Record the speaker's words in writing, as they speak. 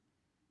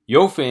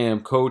Yo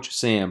fam, Coach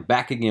Sam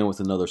back again with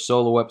another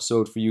solo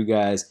episode for you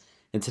guys.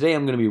 And today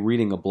I'm going to be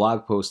reading a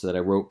blog post that I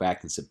wrote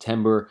back in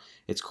September.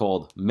 It's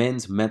called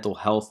Men's Mental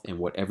Health and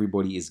What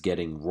Everybody is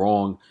Getting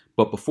Wrong.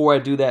 But before I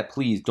do that,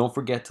 please don't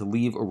forget to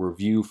leave a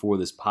review for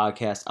this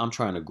podcast. I'm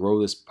trying to grow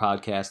this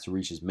podcast to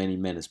reach as many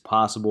men as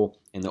possible.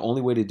 And the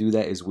only way to do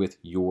that is with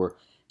your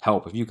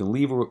help. If you can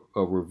leave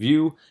a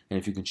review and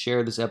if you can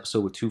share this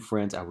episode with 2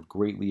 friends, I would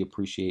greatly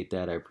appreciate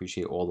that. I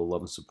appreciate all the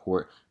love and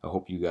support. I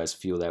hope you guys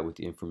feel that with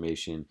the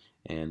information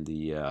and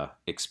the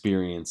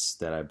experience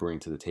that I bring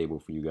to the table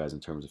for you guys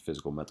in terms of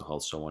physical, mental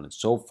health, so on and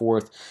so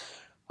forth.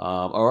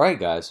 All right,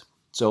 guys.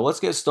 So let's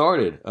get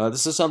started.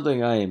 This is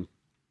something I am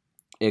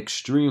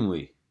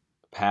extremely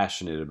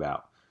passionate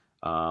about.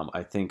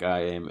 I think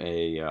I am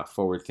a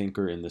forward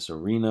thinker in this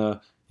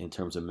arena in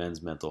terms of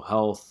men's mental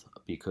health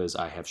because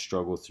I have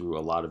struggled through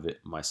a lot of it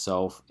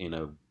myself in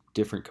a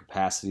different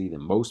capacity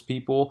than most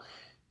people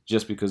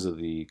just because of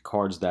the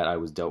cards that I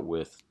was dealt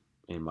with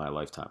in my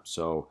lifetime.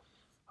 So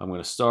I'm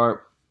going to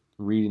start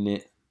reading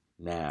it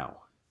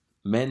now.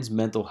 Men's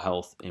mental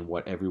health and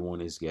what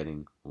everyone is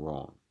getting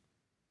wrong.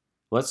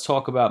 Let's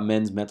talk about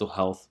men's mental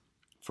health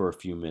for a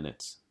few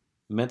minutes.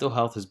 Mental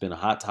health has been a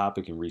hot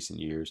topic in recent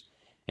years,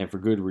 and for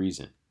good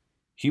reason.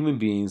 Human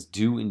beings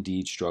do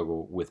indeed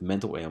struggle with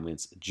mental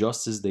ailments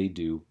just as they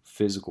do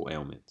physical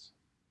ailments.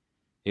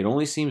 It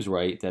only seems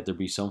right that there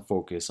be some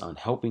focus on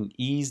helping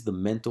ease the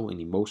mental and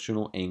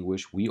emotional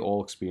anguish we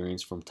all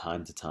experience from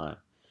time to time,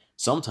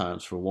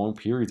 sometimes for long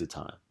periods of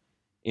time,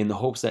 in the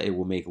hopes that it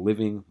will make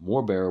living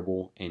more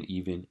bearable and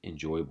even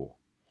enjoyable.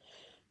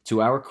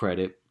 To our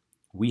credit,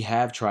 we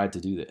have tried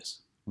to do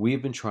this. We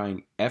have been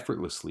trying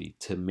effortlessly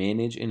to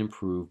manage and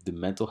improve the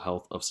mental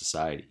health of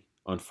society.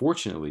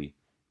 Unfortunately,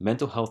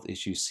 mental health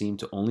issues seem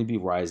to only be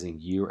rising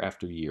year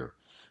after year.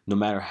 No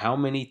matter how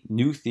many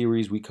new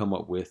theories we come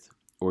up with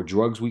or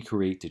drugs we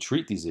create to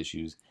treat these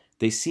issues,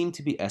 they seem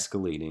to be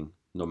escalating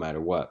no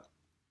matter what.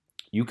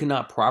 You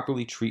cannot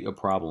properly treat a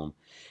problem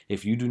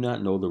if you do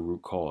not know the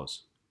root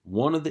cause.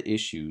 One of the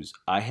issues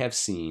I have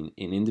seen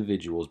in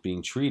individuals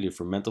being treated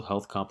for mental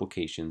health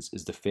complications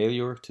is the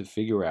failure to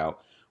figure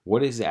out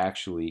what is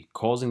actually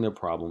causing their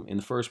problem in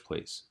the first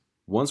place.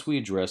 Once we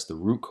address the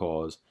root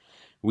cause,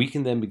 we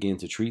can then begin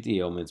to treat the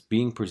ailments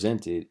being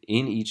presented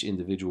in each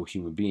individual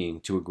human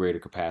being to a greater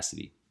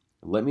capacity.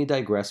 Let me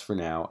digress for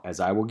now, as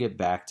I will get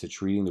back to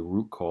treating the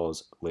root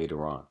cause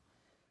later on.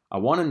 I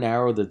want to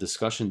narrow the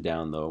discussion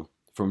down, though,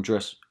 from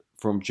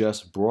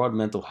just broad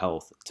mental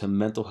health to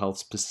mental health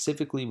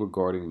specifically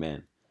regarding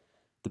men.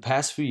 The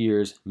past few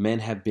years, men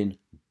have been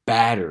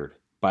battered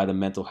by the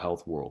mental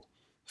health world.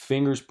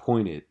 Fingers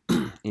pointed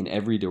in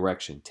every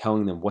direction,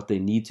 telling them what they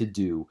need to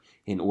do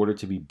in order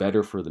to be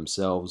better for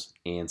themselves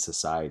and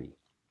society.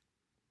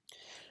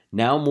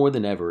 Now more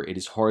than ever, it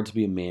is hard to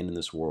be a man in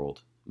this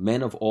world.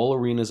 Men of all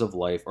arenas of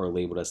life are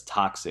labeled as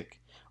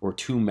toxic or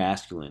too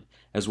masculine,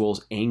 as well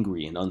as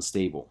angry and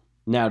unstable.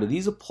 Now, do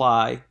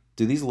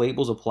these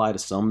labels apply to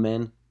some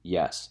men?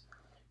 Yes.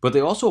 But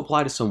they also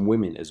apply to some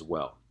women as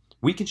well.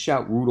 We can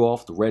shout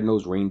Rudolph the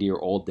red-nosed reindeer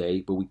all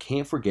day, but we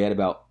can't forget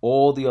about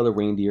all the other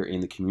reindeer in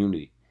the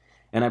community.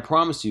 And I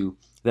promise you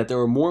that there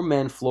are more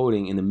men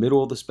floating in the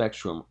middle of the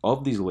spectrum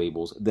of these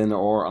labels than there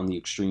are on the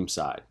extreme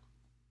side.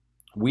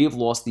 We have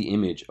lost the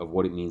image of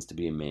what it means to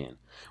be a man.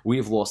 We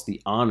have lost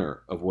the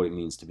honor of what it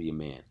means to be a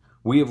man.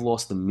 We have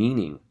lost the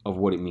meaning of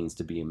what it means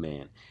to be a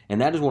man. And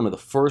that is one of the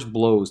first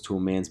blows to a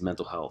man's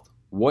mental health.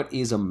 What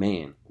is a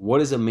man?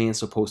 What is a man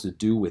supposed to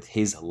do with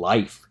his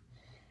life?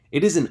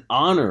 It is an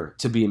honor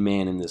to be a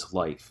man in this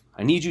life.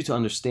 I need you to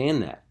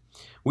understand that.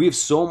 We have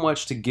so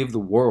much to give the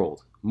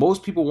world.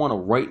 Most people want to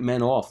write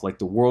men off like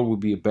the world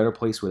would be a better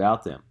place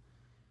without them.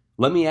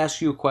 Let me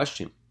ask you a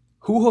question.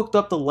 Who hooked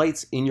up the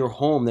lights in your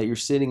home that you're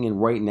sitting in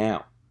right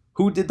now?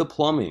 Who did the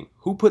plumbing?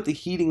 Who put the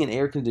heating and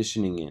air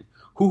conditioning in?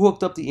 Who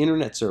hooked up the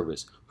internet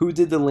service? Who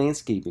did the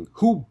landscaping?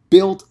 Who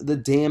built the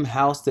damn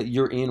house that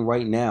you're in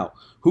right now?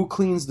 Who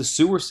cleans the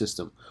sewer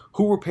system?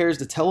 Who repairs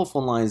the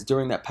telephone lines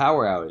during that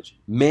power outage?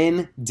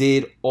 Men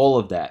did all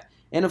of that.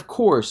 And of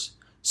course,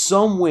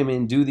 some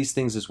women do these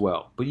things as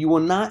well, but you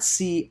will not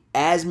see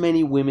as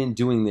many women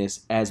doing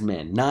this as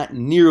men. Not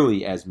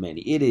nearly as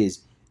many. It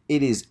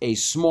is a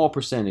small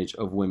percentage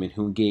of women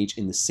who engage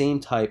in the same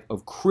type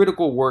of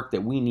critical work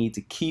that we need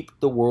to keep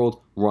the world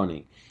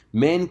running.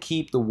 Men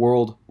keep the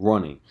world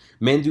running.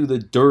 Men do the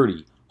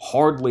dirty,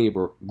 hard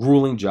labor,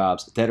 grueling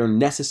jobs that are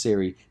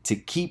necessary to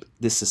keep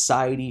the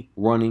society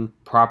running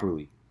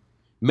properly.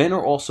 Men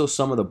are also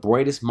some of the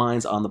brightest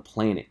minds on the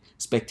planet.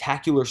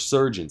 Spectacular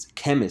surgeons,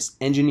 chemists,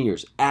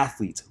 engineers,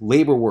 athletes,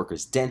 labor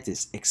workers,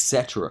 dentists,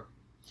 etc.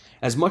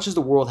 As much as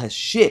the world has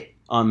shit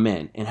on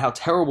men and how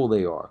terrible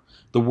they are,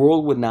 the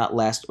world would not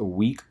last a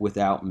week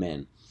without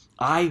men.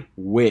 I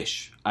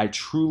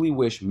truly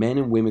wish men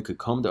and women could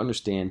come to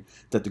understand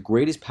that the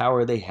greatest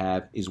power they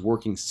have is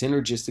working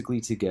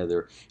synergistically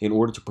together in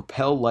order to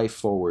propel life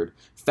forward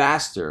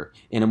faster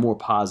in a more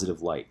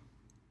positive light.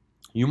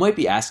 You might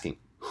be asking,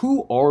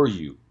 who are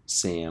you,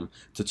 Sam,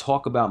 to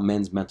talk about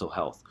men's mental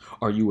health?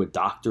 Are you a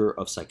doctor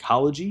of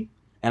psychology?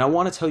 And I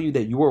want to tell you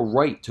that you are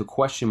right to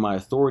question my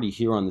authority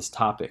here on this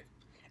topic.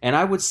 And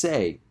I would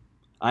say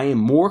I am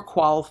more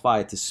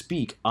qualified to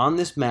speak on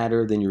this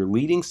matter than your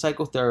leading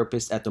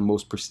psychotherapist at the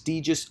most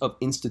prestigious of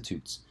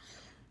institutes.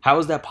 How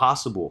is that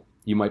possible,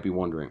 you might be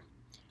wondering?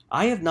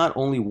 I have not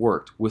only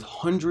worked with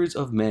hundreds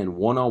of men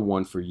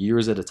one-on-one for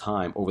years at a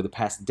time over the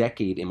past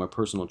decade in my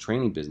personal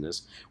training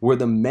business, where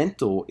the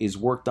mental is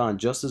worked on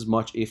just as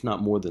much, if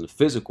not more, than the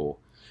physical,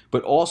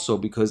 but also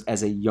because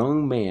as a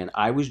young man,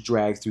 I was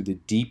dragged through the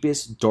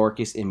deepest,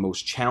 darkest, and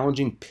most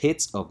challenging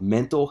pits of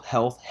mental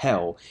health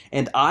hell,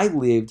 and I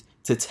lived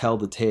to tell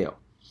the tale.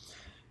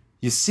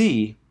 You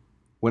see,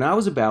 when I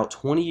was about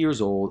 20 years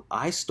old,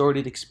 I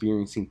started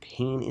experiencing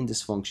pain and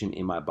dysfunction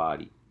in my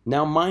body.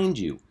 Now, mind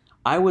you,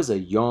 I was a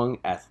young,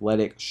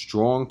 athletic,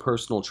 strong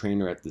personal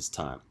trainer at this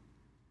time.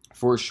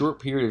 For a short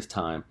period of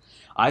time,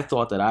 I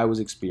thought that I was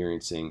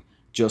experiencing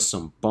just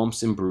some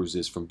bumps and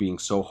bruises from being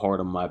so hard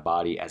on my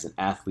body as an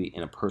athlete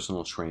and a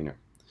personal trainer.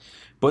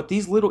 But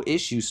these little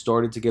issues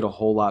started to get a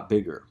whole lot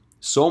bigger.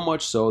 So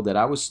much so that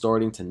I was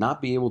starting to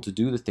not be able to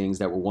do the things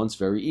that were once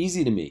very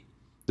easy to me.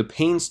 The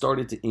pain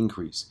started to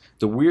increase.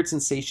 The weird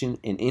sensation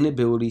and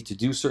inability to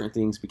do certain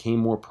things became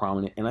more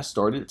prominent, and I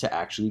started to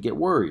actually get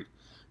worried.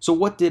 So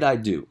what did I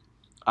do?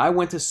 I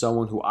went to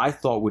someone who I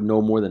thought would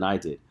know more than I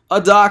did. A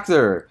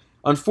doctor!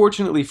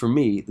 Unfortunately for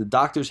me, the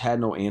doctors had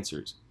no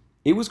answers.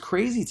 It was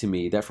crazy to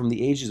me that from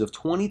the ages of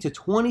 20 to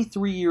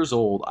 23 years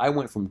old, I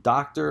went from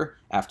doctor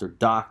after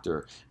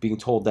doctor being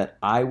told that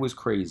I was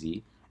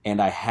crazy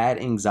and I had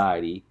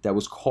anxiety that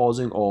was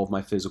causing all of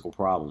my physical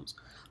problems.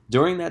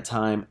 During that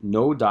time,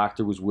 no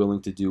doctor was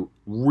willing to do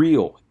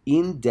real,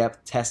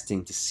 in-depth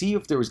testing to see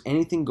if there was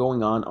anything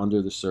going on under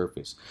the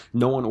surface.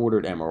 No one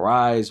ordered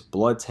MRIs,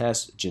 blood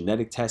tests,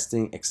 genetic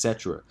testing,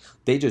 etc.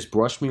 They just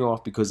brushed me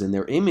off because in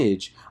their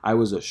image, I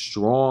was a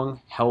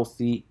strong,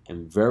 healthy,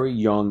 and very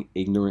young,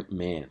 ignorant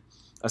man.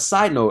 A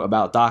side note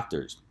about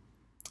doctors.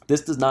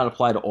 This does not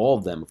apply to all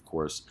of them, of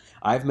course.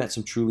 I've met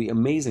some truly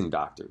amazing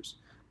doctors.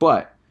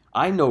 But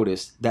I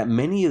noticed that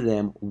many of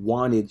them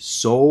wanted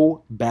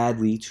so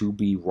badly to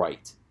be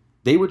right.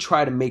 They would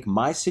try to make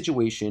my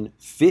situation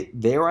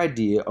fit their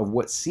idea of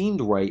what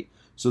seemed right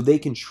so they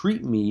can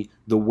treat me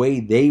the way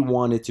they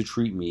wanted to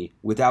treat me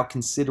without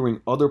considering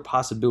other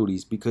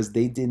possibilities because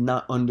they did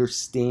not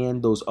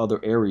understand those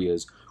other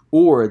areas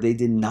or they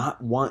did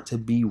not want to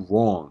be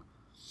wrong.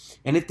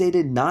 And if they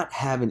did not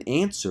have an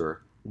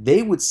answer,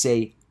 they would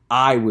say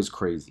I was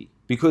crazy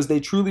because they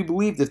truly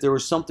believed if there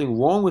was something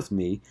wrong with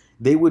me,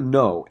 they would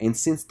know. And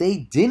since they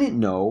didn't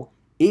know,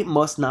 it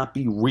must not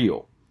be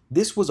real.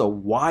 This was a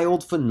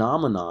wild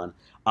phenomenon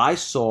I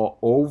saw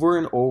over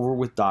and over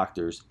with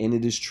doctors, and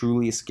it is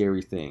truly a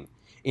scary thing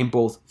in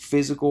both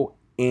physical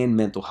and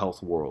mental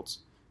health worlds.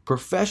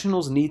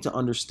 Professionals need to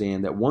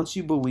understand that once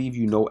you believe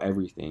you know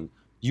everything,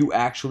 you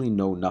actually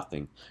know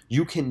nothing.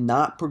 You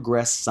cannot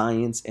progress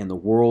science and the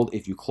world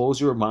if you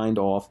close your mind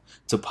off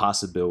to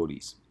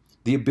possibilities.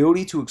 The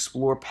ability to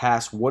explore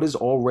past what is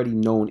already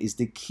known is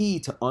the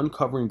key to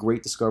uncovering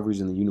great discoveries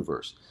in the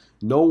universe.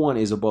 No one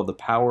is above the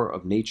power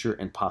of nature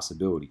and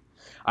possibility.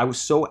 I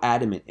was so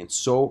adamant and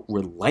so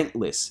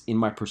relentless in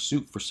my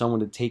pursuit for someone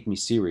to take me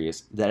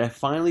serious that I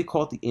finally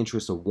caught the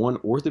interest of one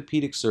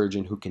orthopedic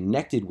surgeon who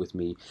connected with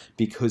me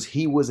because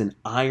he was an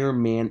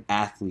Ironman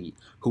athlete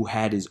who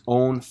had his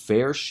own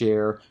fair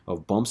share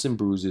of bumps and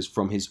bruises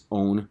from his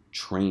own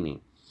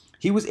training.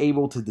 He was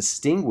able to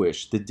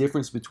distinguish the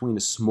difference between a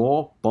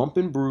small bump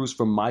and bruise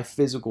from my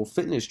physical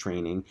fitness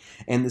training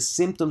and the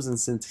symptoms and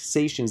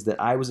sensations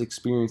that I was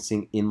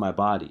experiencing in my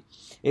body.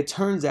 It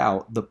turns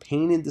out the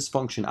pain and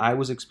dysfunction I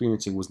was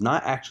experiencing was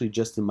not actually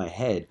just in my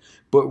head,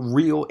 but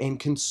real and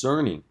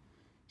concerning.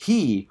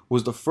 He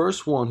was the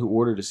first one who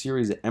ordered a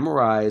series of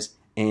MRIs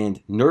and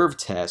nerve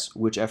tests,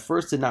 which at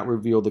first did not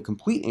reveal the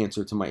complete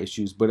answer to my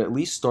issues, but at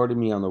least started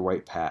me on the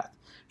right path.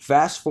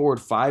 Fast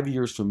forward 5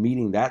 years from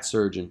meeting that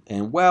surgeon,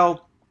 and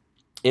well,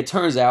 it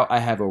turns out I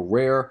have a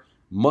rare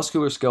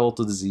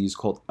musculoskeletal disease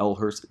called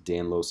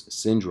Ehlers-Danlos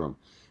syndrome.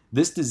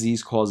 This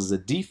disease causes a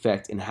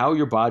defect in how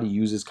your body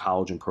uses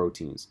collagen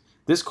proteins.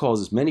 This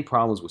causes many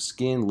problems with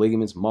skin,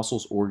 ligaments,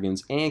 muscles,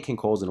 organs, and can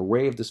cause an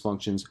array of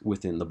dysfunctions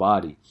within the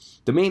body.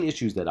 The main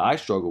issues that I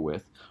struggle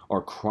with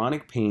are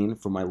chronic pain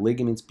from my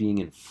ligaments being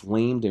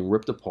inflamed and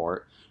ripped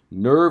apart,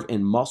 nerve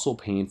and muscle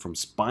pain from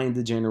spine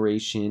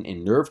degeneration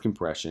and nerve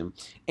compression,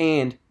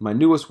 and my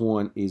newest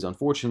one is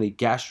unfortunately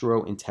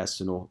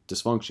gastrointestinal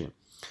dysfunction.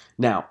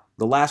 Now,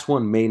 the last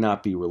one may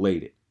not be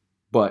related,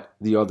 but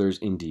the others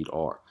indeed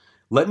are.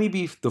 Let me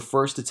be the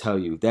first to tell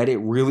you that it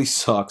really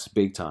sucks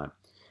big time.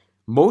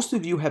 Most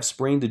of you have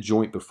sprained a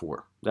joint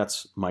before.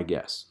 That's my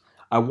guess.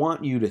 I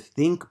want you to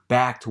think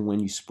back to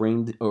when you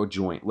sprained a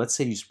joint. Let's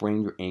say you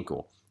sprained your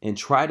ankle and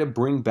try to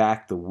bring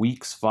back the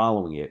weeks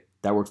following it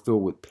that were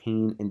filled with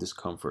pain and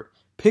discomfort.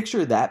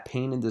 Picture that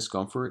pain and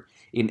discomfort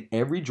in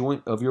every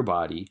joint of your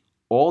body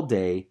all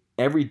day,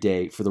 every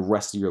day for the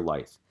rest of your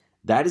life.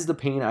 That is the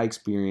pain I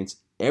experience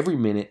every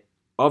minute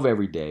of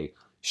every day.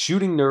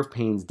 Shooting nerve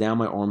pains down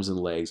my arms and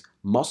legs,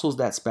 muscles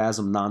that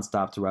spasm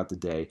nonstop throughout the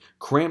day,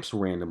 cramps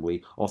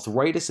randomly,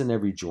 arthritis in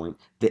every joint,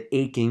 the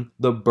aching,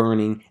 the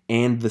burning,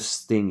 and the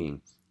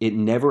stinging. It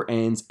never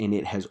ends, and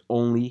it has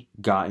only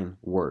gotten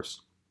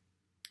worse.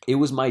 It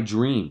was my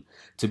dream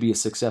to be a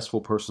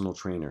successful personal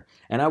trainer,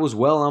 and I was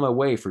well on my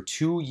way for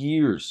 2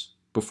 years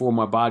before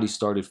my body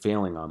started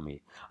failing on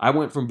me. I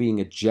went from being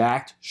a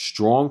jacked,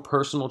 strong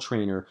personal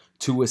trainer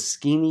to a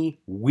skinny,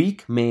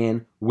 weak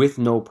man with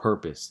no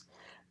purpose.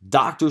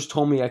 Doctors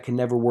told me I could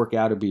never work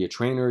out or be a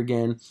trainer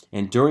again,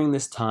 and during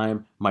this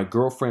time, my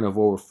girlfriend of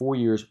over 4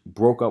 years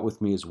broke up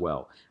with me as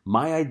well.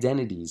 My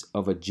identities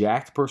of a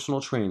jacked personal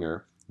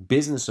trainer,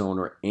 business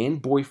owner,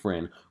 and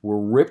boyfriend were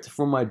ripped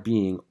from my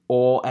being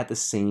all at the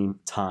same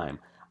time.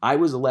 I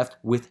was left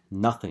with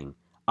nothing.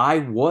 I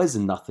was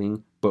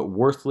nothing but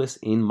worthless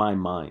in my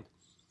mind.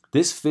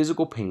 This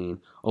physical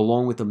pain,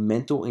 along with the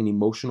mental and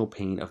emotional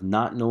pain of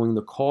not knowing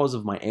the cause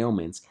of my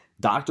ailments,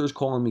 doctors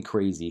calling me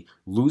crazy,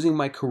 losing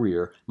my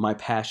career, my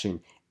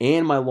passion,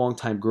 and my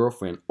longtime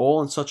girlfriend,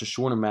 all in such a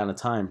short amount of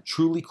time,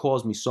 truly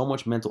caused me so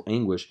much mental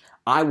anguish,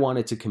 I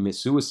wanted to commit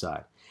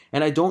suicide.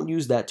 And I don't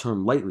use that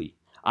term lightly.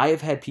 I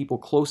have had people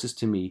closest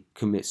to me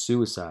commit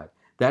suicide.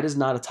 That is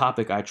not a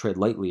topic I tread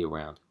lightly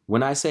around.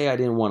 When I say I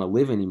didn't want to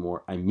live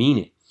anymore, I mean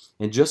it.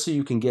 And just so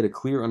you can get a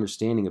clear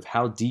understanding of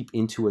how deep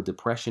into a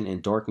depression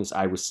and darkness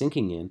I was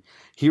sinking in,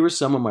 here are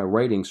some of my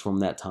writings from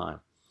that time.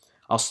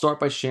 I'll start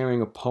by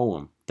sharing a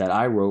poem that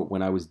I wrote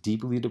when I was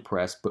deeply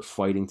depressed but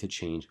fighting to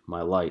change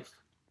my life.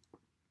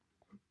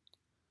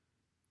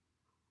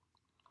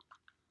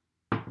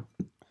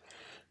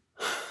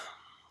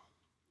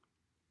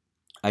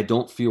 I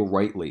don't feel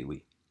right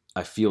lately.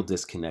 I feel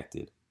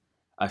disconnected.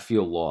 I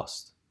feel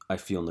lost. I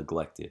feel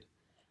neglected.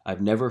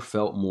 I've never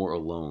felt more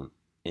alone,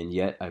 and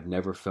yet I've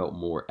never felt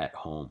more at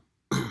home.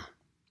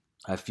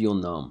 I feel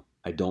numb.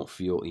 I don't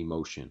feel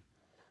emotion.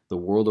 The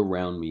world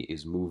around me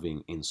is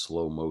moving in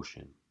slow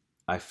motion.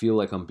 I feel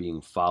like I'm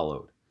being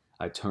followed.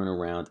 I turn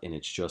around and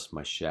it's just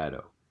my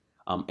shadow.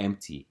 I'm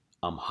empty.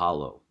 I'm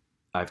hollow.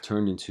 I've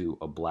turned into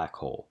a black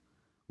hole,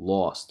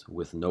 lost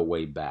with no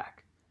way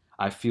back.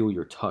 I feel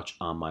your touch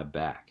on my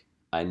back.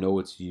 I know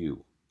it's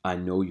you. I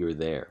know you're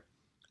there.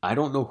 I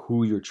don't know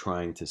who you're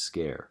trying to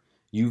scare.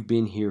 You've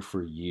been here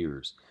for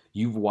years.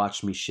 You've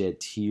watched me shed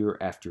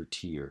tear after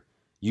tear.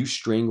 You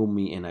strangle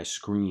me and I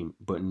scream,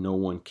 but no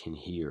one can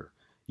hear.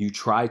 You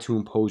try to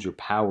impose your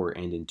power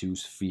and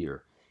induce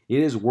fear.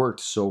 It has worked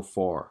so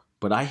far,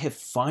 but I have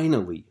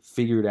finally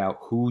figured out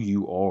who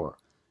you are.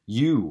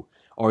 You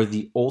are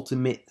the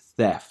ultimate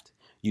theft.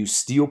 You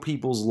steal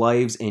people's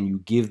lives and you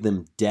give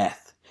them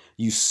death.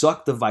 You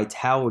suck the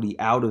vitality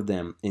out of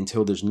them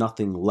until there's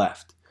nothing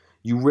left.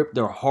 You rip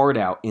their heart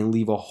out and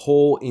leave a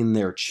hole in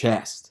their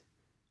chest.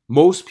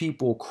 Most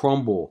people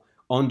crumble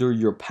under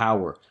your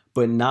power,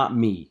 but not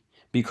me,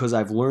 because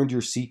I've learned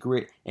your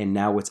secret and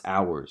now it's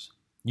ours.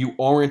 You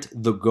aren't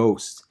the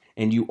ghost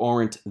and you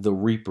aren't the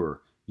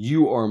reaper.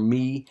 You are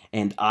me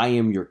and I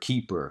am your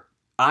keeper.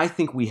 I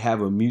think we have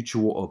a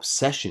mutual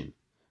obsession,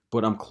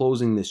 but I'm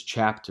closing this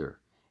chapter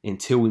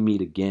until we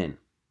meet again,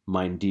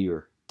 my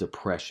dear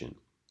depression.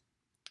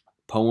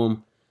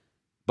 Poem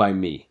by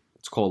me.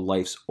 It's called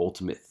Life's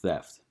Ultimate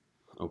Theft.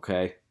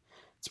 Okay?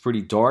 It's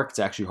pretty dark. It's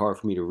actually hard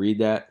for me to read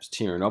that. I was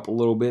tearing up a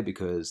little bit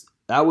because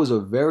that was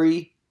a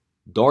very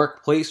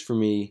dark place for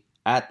me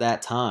at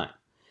that time.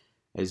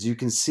 As you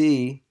can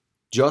see,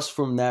 just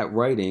from that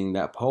writing,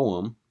 that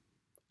poem,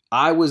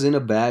 I was in a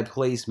bad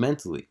place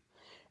mentally.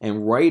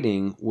 And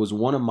writing was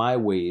one of my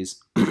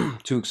ways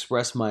to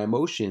express my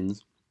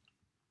emotions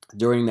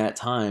during that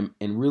time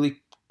and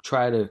really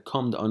try to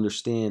come to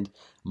understand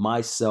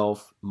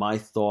myself, my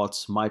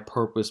thoughts, my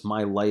purpose,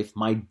 my life,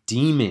 my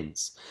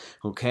demons.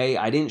 Okay?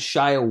 I didn't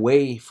shy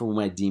away from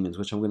my demons,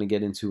 which I'm going to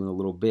get into in a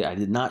little bit. I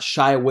did not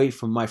shy away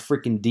from my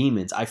freaking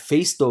demons. I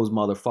faced those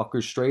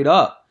motherfuckers straight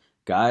up,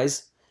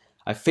 guys.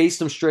 I faced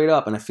them straight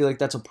up, and I feel like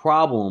that's a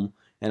problem,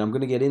 and I'm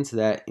going to get into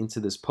that into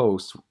this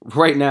post.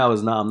 Right now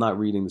I'm not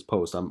reading this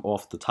post. I'm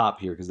off the top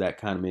here because that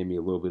kind of made me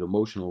a little bit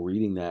emotional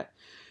reading that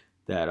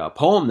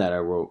poem that I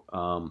wrote.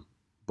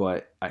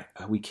 But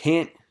we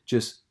can't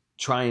just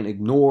try and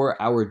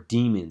ignore our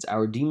demons.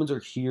 Our demons are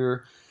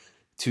here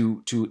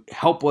to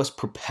help us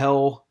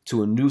propel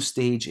to a new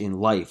stage in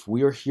life.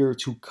 We are here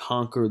to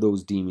conquer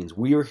those demons.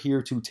 We are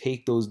here to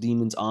take those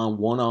demons on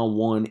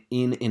one-on-one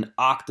in an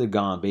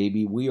octagon,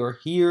 baby. We are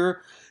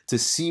here to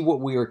see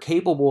what we are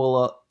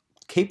capable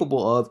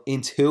of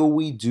until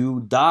we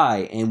do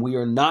die. And we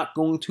are not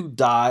going to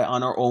die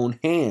on our own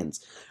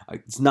hands.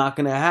 It's not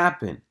going to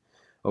happen.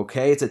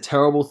 Okay? It's a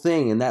terrible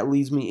thing. And that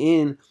leads me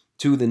in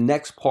to the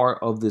next part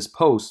of this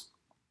post,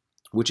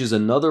 which is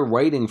another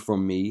writing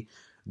from me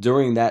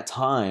during that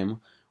time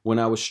when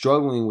I was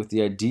struggling with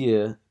the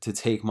idea to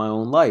take my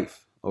own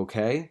life,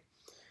 okay?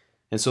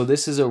 And so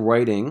this is a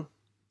writing,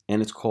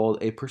 and it's called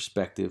A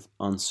Perspective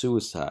on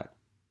Suicide.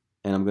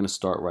 And I'm going to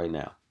start right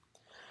now.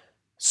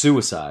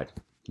 Suicide.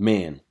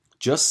 Man,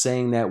 just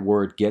saying that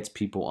word gets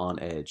people on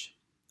edge.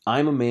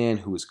 I'm a man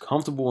who is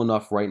comfortable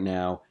enough right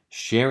now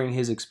sharing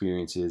his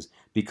experiences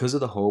because of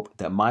the hope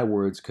that my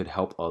words could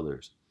help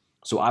others.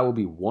 So I will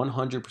be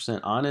 100%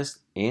 honest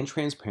and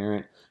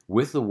transparent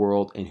with the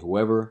world and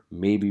whoever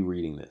may be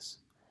reading this.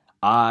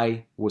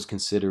 I was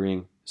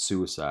considering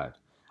suicide.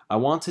 I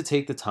want to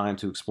take the time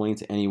to explain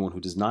to anyone who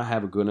does not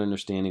have a good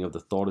understanding of the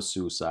thought of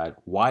suicide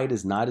why it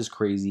is not as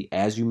crazy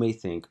as you may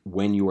think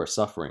when you are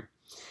suffering,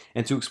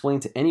 and to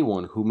explain to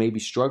anyone who may be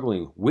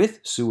struggling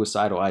with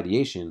suicidal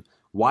ideation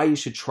why you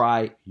should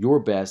try your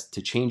best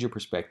to change your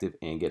perspective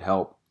and get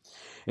help.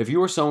 If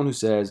you are someone who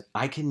says,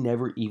 I can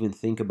never even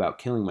think about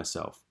killing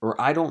myself, or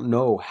I don't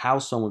know how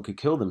someone could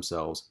kill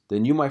themselves,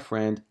 then you, my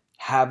friend,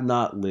 have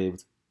not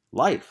lived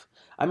life.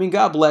 I mean,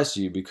 God bless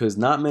you, because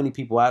not many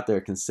people out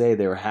there can say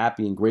they're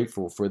happy and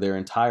grateful for their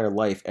entire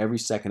life every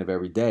second of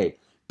every day.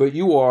 But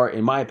you are,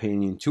 in my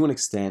opinion, to an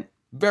extent,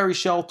 very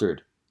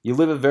sheltered. You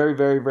live a very,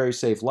 very, very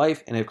safe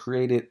life and have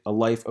created a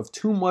life of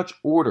too much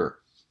order.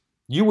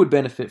 You would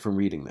benefit from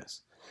reading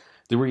this.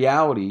 The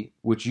reality,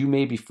 which you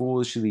may be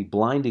foolishly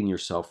blinding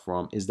yourself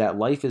from, is that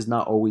life is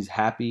not always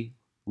happy,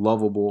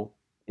 lovable,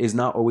 is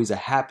not always a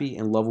happy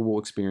and lovable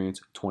experience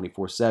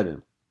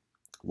 24/7.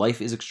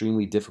 Life is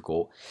extremely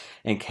difficult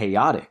and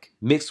chaotic,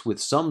 mixed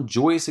with some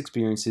joyous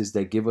experiences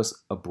that give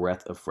us a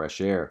breath of fresh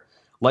air.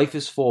 Life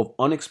is full of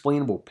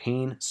unexplainable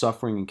pain,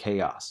 suffering, and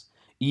chaos.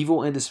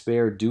 Evil and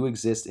despair do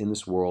exist in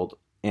this world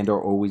and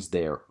are always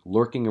there,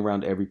 lurking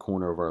around every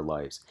corner of our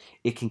lives.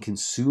 It can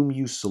consume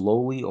you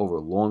slowly over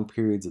long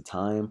periods of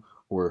time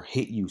or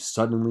hit you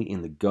suddenly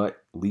in the gut,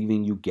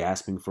 leaving you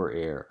gasping for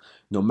air.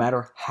 No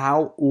matter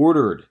how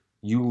ordered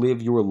you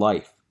live your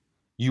life,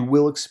 you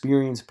will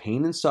experience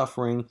pain and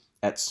suffering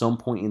at some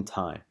point in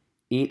time.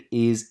 It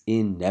is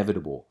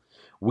inevitable.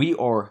 We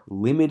are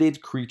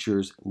limited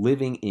creatures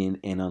living in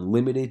an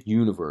unlimited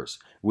universe,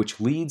 which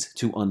leads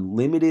to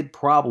unlimited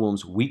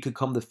problems we could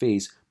come to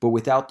face, but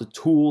without the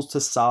tools to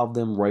solve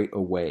them right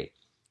away.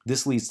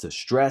 This leads to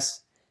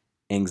stress,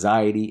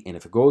 anxiety, and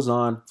if it goes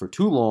on for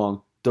too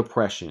long,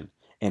 depression,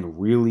 and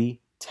really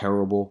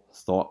terrible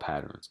thought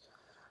patterns.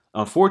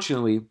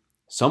 Unfortunately,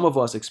 some of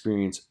us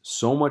experience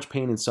so much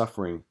pain and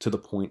suffering to the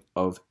point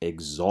of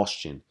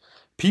exhaustion.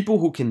 People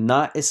who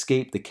cannot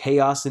escape the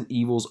chaos and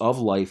evils of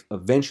life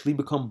eventually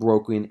become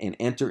broken and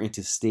enter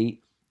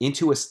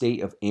into a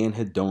state of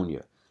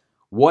anhedonia.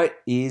 What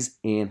is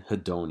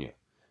anhedonia?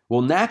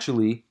 Well,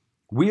 naturally,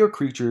 we are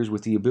creatures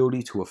with the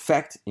ability to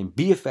affect and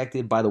be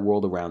affected by the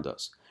world around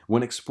us.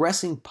 When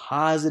expressing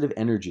positive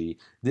energy,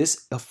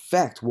 this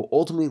effect will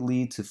ultimately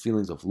lead to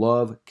feelings of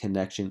love,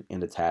 connection,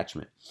 and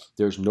attachment.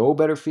 There's no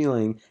better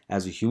feeling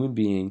as a human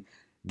being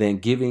than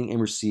giving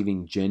and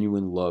receiving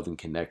genuine love and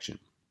connection.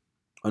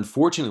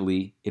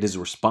 Unfortunately, it is a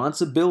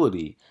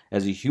responsibility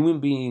as a human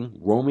being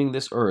roaming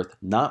this earth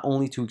not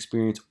only to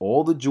experience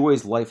all the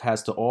joys life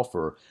has to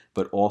offer,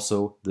 but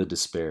also the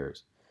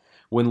despairs.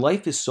 When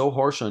life is so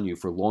harsh on you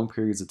for long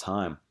periods of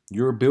time,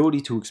 your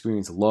ability to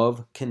experience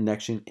love,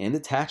 connection, and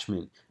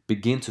attachment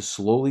begin to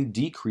slowly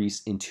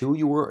decrease until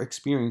you are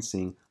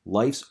experiencing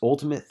life's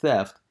ultimate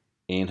theft,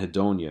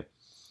 anhedonia.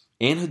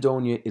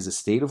 Anhedonia is a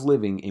state of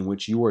living in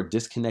which you are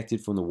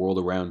disconnected from the world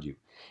around you.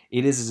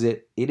 It is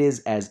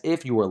as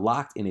if you are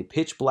locked in a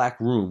pitch black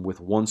room with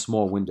one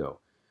small window.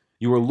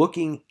 You are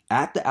looking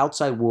at the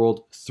outside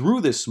world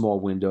through this small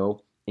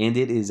window, and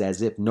it is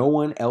as if no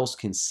one else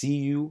can see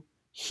you,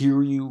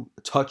 hear you,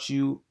 touch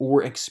you,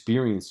 or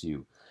experience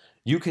you.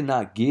 You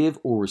cannot give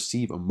or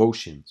receive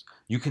emotions.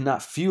 You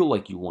cannot feel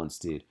like you once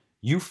did.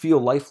 You feel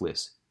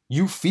lifeless.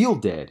 You feel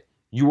dead.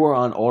 You are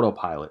on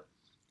autopilot.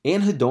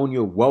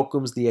 Anhedonia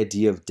welcomes the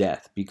idea of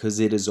death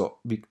because it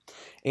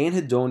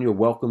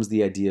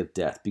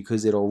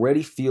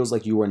already feels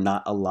like you are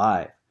not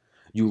alive.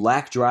 You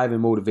lack drive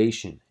and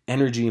motivation,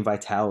 energy and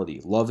vitality,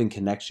 love and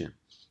connection.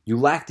 You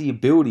lack the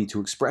ability to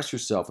express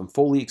yourself and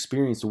fully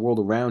experience the world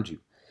around you.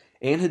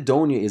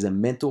 Anhedonia is a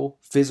mental,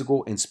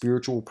 physical, and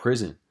spiritual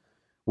prison.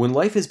 When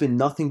life has been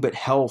nothing but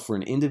hell for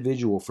an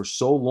individual for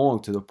so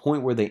long to the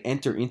point where they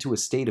enter into a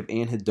state of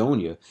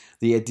anhedonia,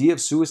 the idea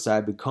of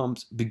suicide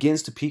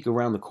begins to peek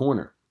around the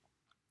corner.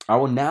 I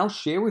will now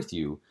share with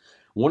you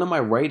one of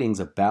my writings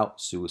about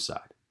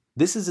suicide.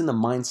 This is in the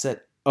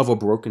mindset of a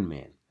broken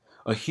man,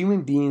 a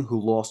human being who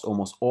lost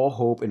almost all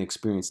hope and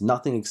experienced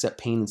nothing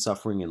except pain and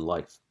suffering in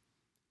life.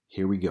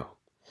 Here we go.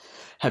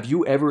 Have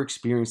you ever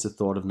experienced the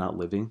thought of not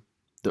living?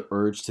 The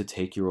urge to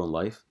take your own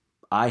life?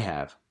 I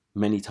have,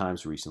 many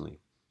times recently.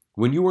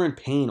 When you are in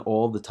pain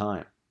all the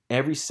time,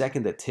 every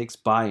second that ticks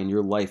by in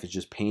your life is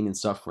just pain and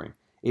suffering.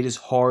 It is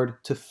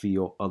hard to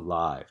feel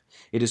alive.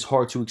 It is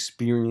hard to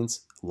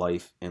experience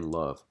life and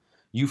love.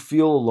 You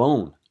feel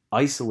alone,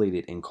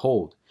 isolated, and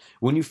cold.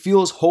 When you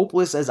feel as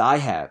hopeless as I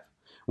have,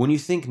 when you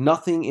think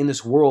nothing in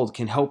this world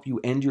can help you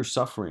end your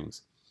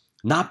sufferings,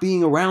 not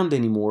being around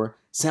anymore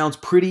sounds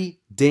pretty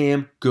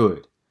damn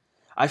good.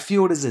 I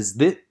feel it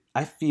is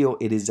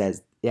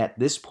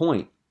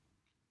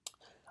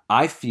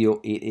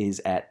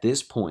at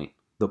this point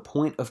the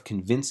point of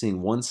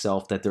convincing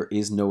oneself that there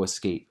is no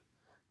escape.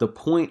 The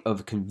point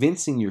of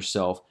convincing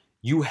yourself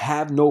you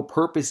have no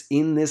purpose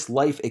in this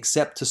life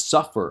except to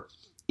suffer.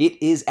 It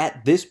is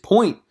at this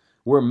point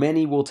where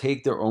many will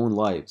take their own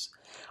lives.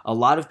 A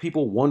lot of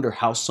people wonder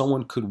how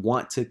someone could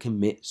want to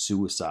commit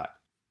suicide.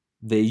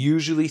 They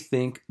usually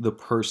think the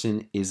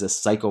person is a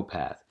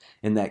psychopath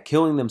and that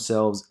killing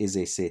themselves is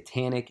a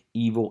satanic,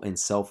 evil, and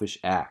selfish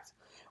act.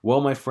 Well,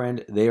 my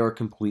friend, they are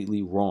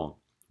completely wrong.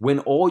 When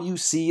all you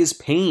see is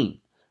pain,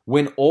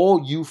 when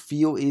all you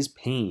feel is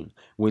pain,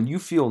 when you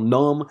feel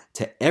numb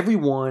to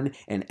everyone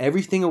and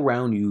everything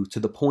around you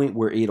to the point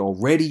where it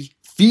already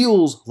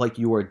feels like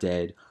you are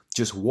dead,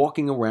 just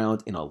walking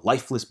around in a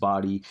lifeless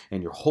body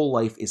and your whole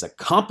life is a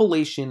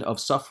compilation of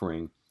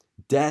suffering,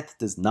 death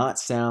does not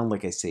sound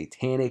like a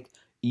satanic,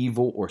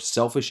 evil, or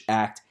selfish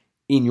act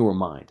in your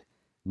mind.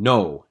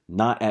 No,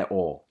 not at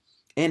all.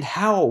 And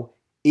how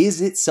is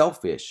it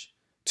selfish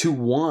to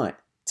want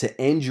to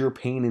end your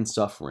pain and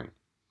suffering?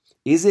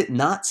 Is it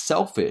not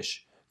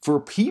selfish for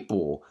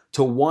people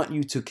to want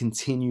you to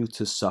continue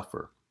to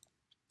suffer?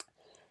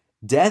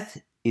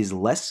 Death is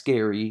less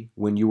scary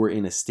when you are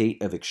in a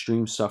state of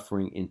extreme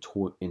suffering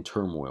and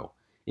turmoil.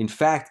 In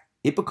fact,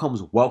 it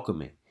becomes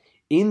welcoming.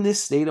 In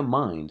this state of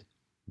mind,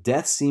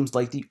 death seems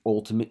like the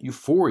ultimate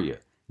euphoria,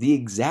 the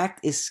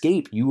exact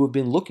escape you have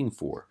been looking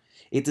for.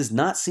 It does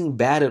not seem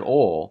bad at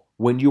all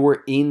when you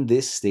are in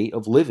this state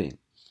of living.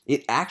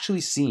 It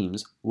actually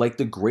seems like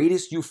the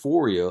greatest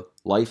euphoria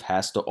life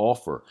has to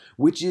offer,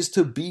 which is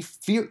to be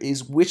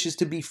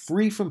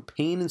free from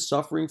pain and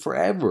suffering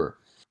forever.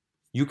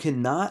 You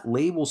cannot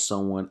label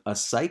someone a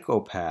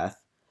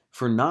psychopath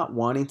for not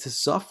wanting to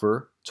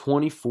suffer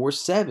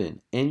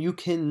 24/7, and you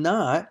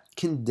cannot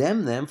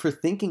condemn them for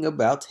thinking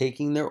about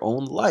taking their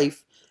own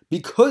life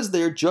because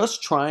they're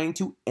just trying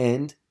to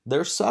end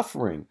their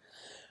suffering.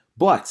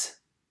 But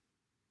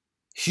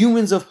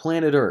humans of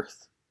planet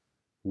Earth,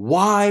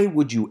 why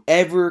would you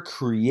ever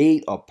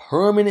create a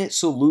permanent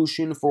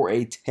solution for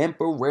a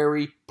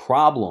temporary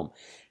problem?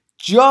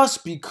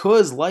 Just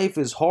because life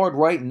is hard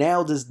right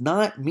now does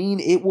not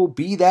mean it will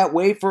be that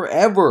way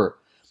forever.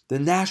 The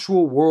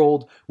natural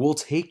world will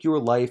take your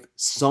life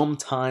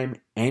sometime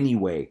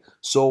anyway.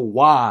 So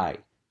why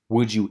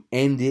would you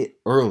end it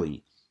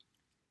early?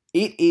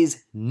 It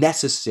is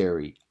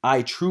necessary.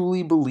 I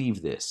truly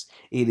believe this.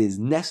 It is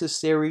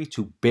necessary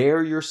to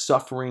bear your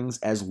sufferings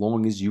as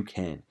long as you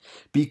can,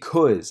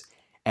 because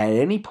at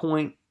any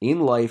point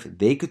in life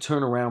they could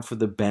turn around for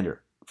the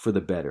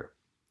better.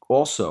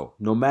 Also,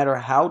 no matter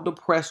how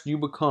depressed you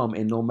become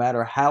and no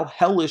matter how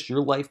hellish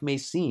your life may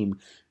seem,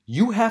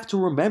 you have to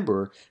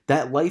remember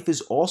that life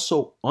is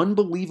also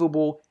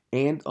unbelievable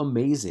and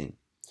amazing.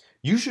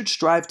 You should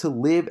strive to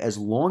live as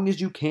long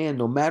as you can,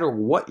 no matter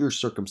what your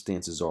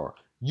circumstances are.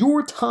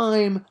 Your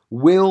time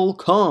will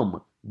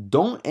come.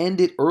 Don't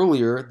end it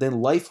earlier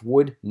than life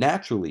would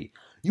naturally.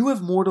 You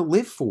have more to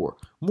live for,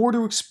 more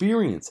to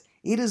experience.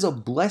 It is a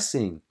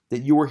blessing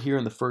that you are here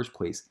in the first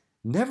place.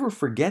 Never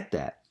forget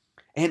that.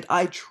 And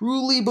I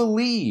truly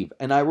believe,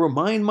 and I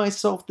remind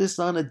myself this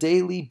on a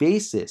daily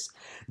basis,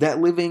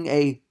 that living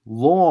a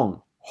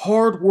long,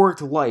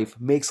 hard-worked life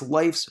makes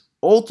life's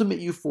ultimate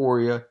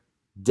euphoria,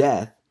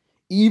 death,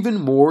 even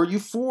more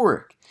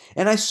euphoric.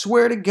 And I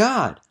swear to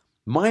God,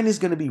 mine is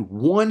going to be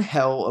one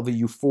hell of a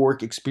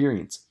euphoric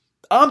experience.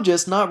 I'm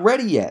just not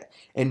ready yet,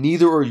 and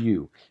neither are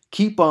you.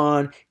 Keep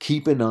on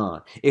keeping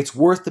on. It's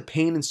worth the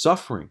pain and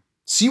suffering.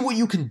 See what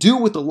you can do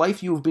with the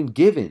life you have been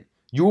given.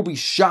 You will be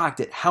shocked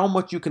at how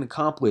much you can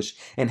accomplish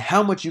and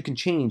how much you can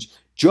change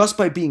just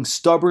by being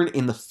stubborn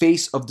in the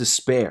face of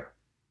despair.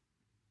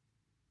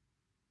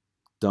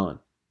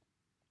 Done.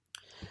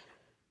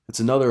 It's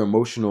another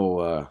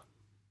emotional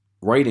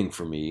writing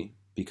for me,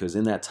 because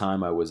in that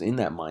time I was in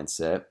that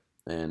mindset,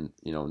 and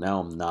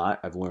now I'm not.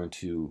 I've learned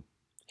to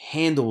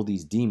handle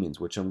these demons,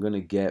 which I'm going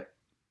to get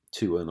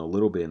to in a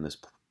little bit in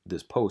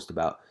this post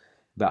about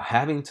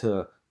having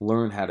to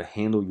learn how to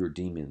handle your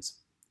demons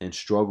and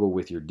struggle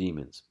with your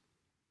demons.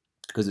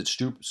 Because it's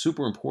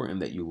super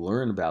important that you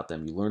learn about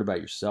them. You learn about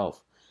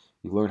yourself.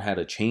 You learn how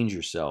to change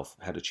yourself,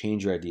 how to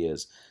change your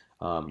ideas.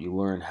 You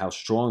learn how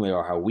strong they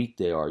are, how weak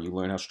they are. You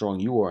learn how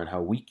strong you are and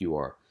how weak you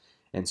are.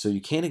 And so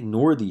you can't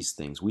ignore these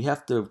things. We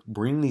have to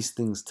bring these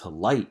things to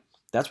light.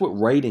 That's what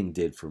writing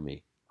did for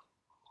me.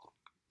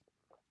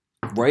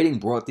 Writing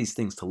brought these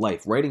things to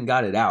life. Writing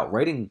got it out.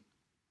 Writing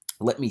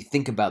let me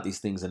think about these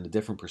things in a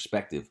different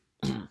perspective.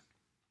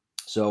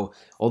 So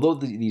although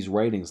these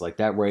writings, like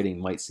that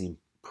writing, might seem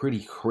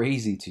pretty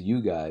crazy to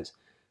you guys,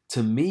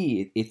 to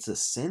me, it's a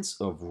sense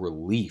of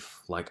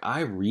relief. Like, I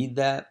read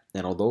that,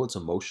 and although it's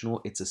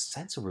emotional, it's a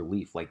sense of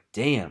relief. Like,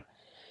 damn.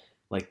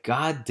 Like,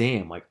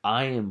 goddamn. Like,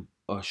 I am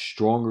a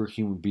stronger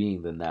human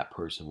being than that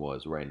person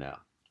was right now.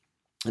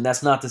 And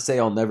that's not to say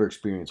I'll never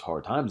experience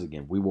hard times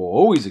again. We will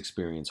always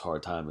experience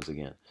hard times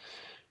again.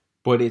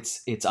 But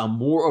I'm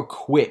more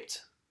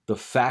equipped. The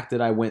fact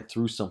that I went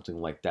through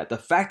something like that, the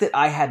fact that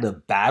I had to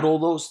battle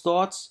those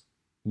thoughts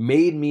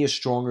made me a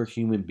stronger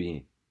human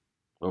being.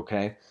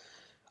 Okay?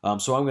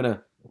 So I'm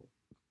going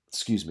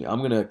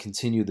to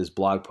continue this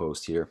blog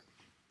post here.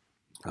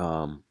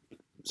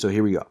 So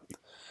here we go.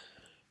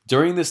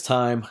 During this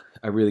time,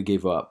 I really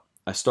gave up.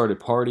 I started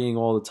partying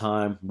all the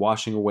time,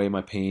 washing away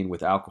my pain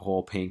with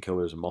alcohol,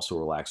 painkillers, and muscle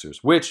relaxers,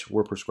 which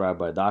were prescribed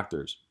by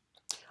doctors.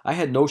 I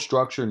had no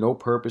structure, no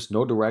purpose,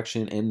 no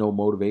direction, and no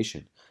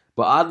motivation.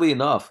 But oddly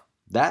enough,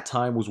 that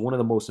time was one of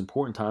the most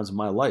important times of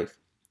my life.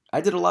 I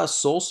did a lot of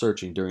soul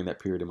searching during that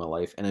period of my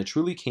life, and I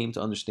truly came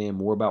to understand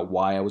more about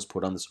why I was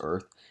put on this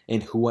earth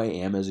and who I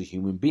am as a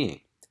human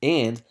being,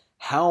 and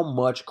how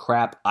much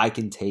crap I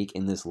can take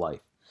in this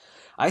life.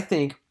 I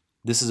think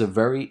this is a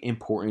very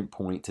important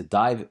point to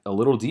dive a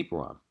little deeper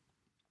on.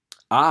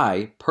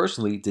 I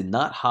personally did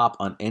not hop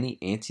on any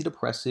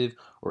antidepressive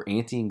or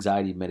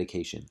anti-anxiety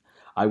medication.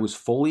 I was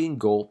fully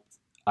engulfed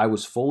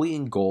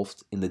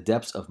in the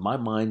depths of my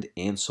mind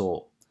and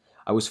soul.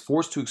 I was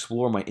forced to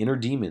explore my inner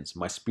demons,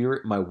 my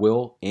spirit, my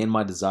will, and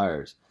my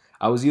desires.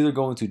 I was either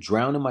going to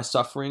drown in my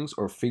sufferings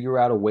or figure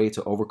out a way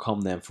to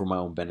overcome them for my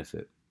own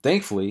benefit.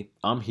 Thankfully,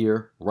 I'm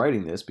here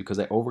writing this because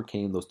I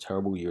overcame those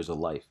terrible years of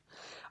life.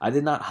 I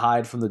did not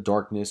hide from the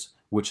darkness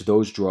which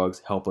those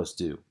drugs help us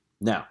do.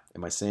 Now,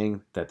 am I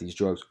saying that these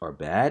drugs are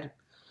bad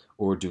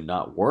or do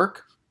not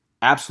work?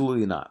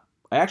 Absolutely not.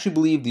 I actually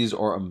believe these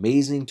are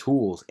amazing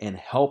tools and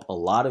help a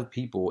lot of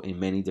people in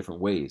many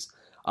different ways.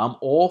 I'm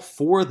all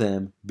for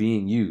them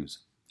being used.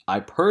 I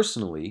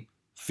personally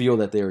feel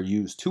that they are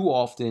used too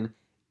often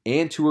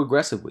and too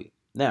aggressively.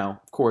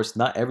 Now, of course,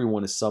 not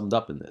everyone is summed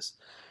up in this.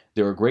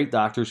 There are great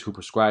doctors who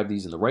prescribe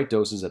these in the right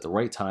doses at the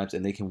right times,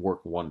 and they can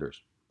work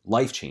wonders.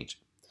 Life-changing.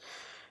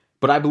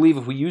 But I believe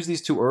if we use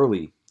these too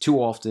early,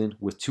 too often,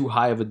 with too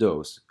high of a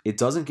dose, it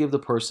doesn't give the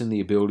person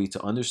the ability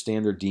to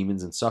understand their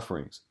demons and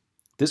sufferings.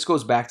 This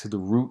goes back to the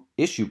root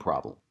issue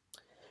problem.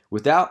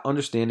 Without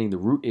understanding the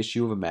root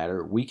issue of a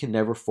matter, we can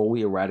never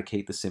fully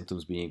eradicate the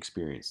symptoms being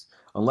experienced,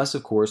 unless,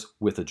 of course,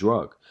 with a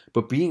drug.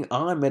 But being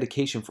on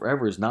medication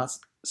forever is not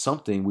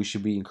something we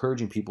should be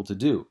encouraging people to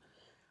do.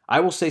 I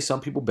will say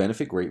some people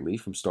benefit greatly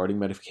from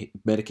starting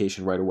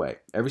medication right away.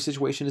 Every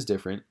situation is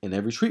different, and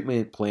every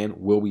treatment plan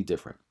will be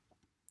different.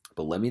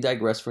 But let me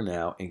digress for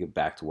now and get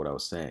back to what I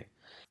was saying.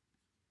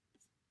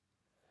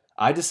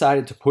 I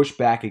decided to push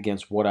back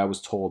against what I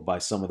was told by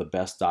some of the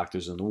best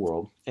doctors in the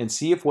world and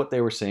see if what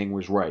they were saying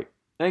was right.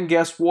 And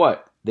guess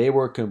what? They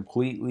were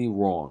completely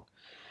wrong.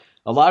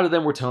 A lot of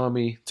them were telling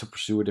me to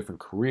pursue a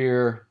different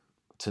career,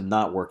 to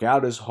not work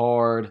out as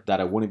hard, that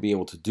I wouldn't be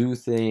able to do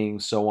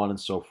things, so on and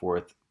so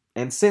forth.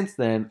 And since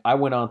then, I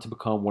went on to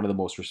become one of the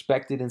most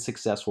respected and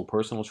successful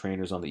personal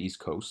trainers on the East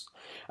Coast.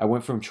 I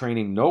went from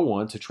training no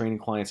one to training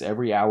clients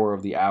every hour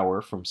of the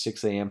hour from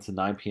 6 a.m. to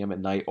 9 p.m. at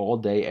night, all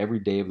day, every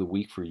day of the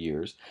week for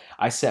years.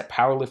 I set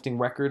powerlifting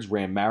records,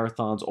 ran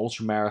marathons,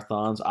 ultra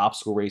marathons,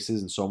 obstacle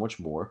races, and so much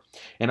more.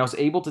 And I was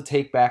able to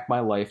take back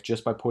my life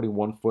just by putting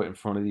one foot in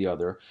front of the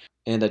other.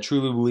 And I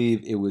truly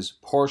believe it was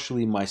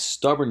partially my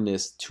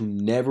stubbornness to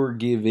never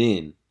give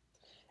in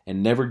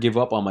and never give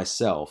up on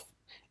myself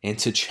and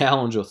to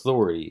challenge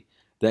authority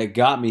that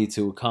got me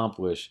to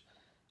accomplish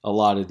a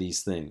lot of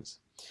these things.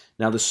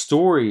 Now, the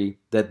story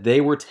that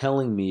they were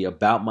telling me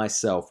about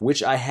myself,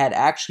 which I had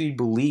actually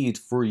believed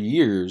for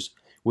years,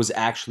 was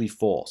actually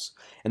false.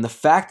 And the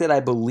fact that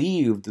I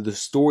believed the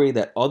story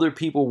that other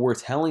people were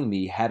telling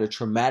me had a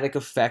traumatic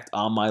effect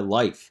on my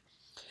life.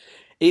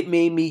 It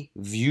made me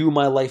view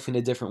my life in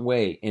a different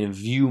way and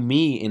view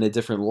me in a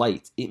different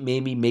light. It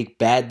made me make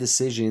bad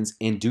decisions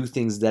and do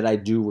things that I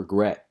do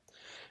regret.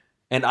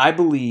 And I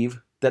believe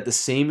that the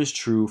same is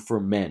true for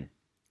men.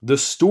 The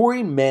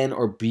story men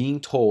are being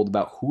told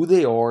about who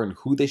they are and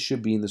who they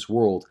should be in this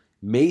world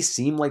may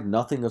seem like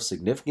nothing of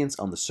significance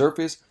on the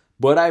surface,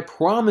 but I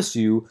promise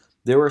you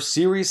there are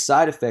serious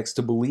side effects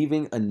to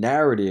believing a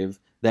narrative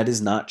that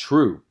is not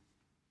true.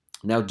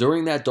 Now,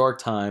 during that dark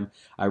time,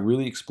 I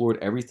really explored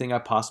everything I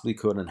possibly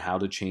could on how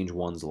to change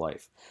one's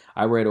life.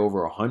 I read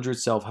over 100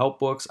 self-help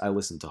books, I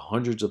listened to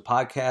hundreds of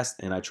podcasts,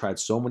 and I tried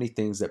so many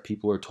things that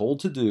people are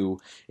told to do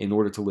in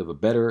order to live a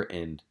better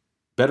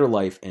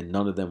life, and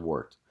none of them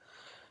worked.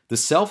 The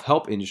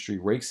self-help industry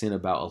rakes in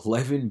about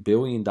 $11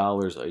 billion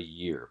a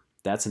year.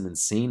 That's an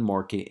insane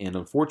market, and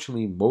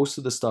unfortunately, most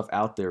of the stuff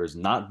out there is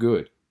not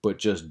good, but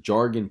just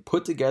jargon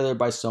put together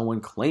by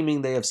someone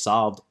claiming they have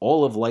solved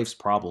all of life's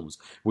problems,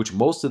 which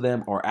most of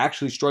them are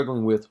actually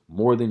struggling with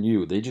more than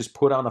you. They just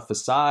put on a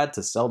facade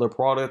to sell their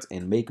product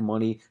and make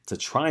money to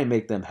try and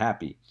make them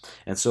happy.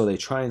 And so they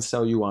try and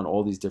sell you on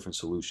all these different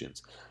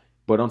solutions.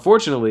 But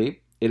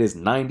unfortunately, it is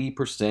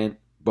 90%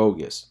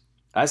 bogus.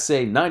 I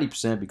say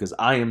 90% because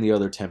I am the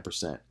other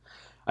 10%.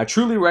 I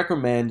truly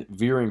recommend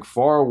veering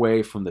far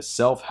away from the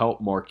self-help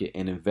market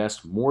and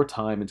invest more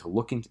time into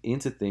looking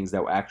into things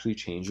that will actually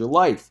change your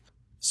life,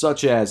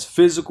 such as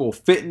physical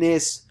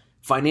fitness,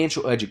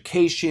 financial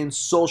education,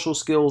 social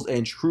skills,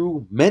 and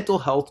true mental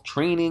health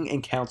training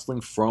and counseling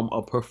from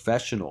a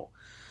professional.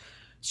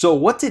 So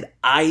what did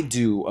I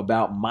do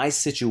about my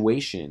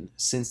situation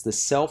since the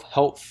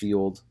self-help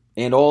field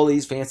and all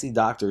these fancy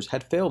doctors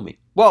had failed me?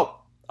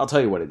 Well, I'll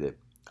tell you what I did.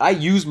 I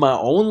used my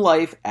own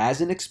life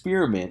as an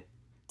experiment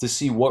to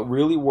see what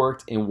really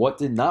worked and what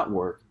did not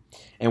work.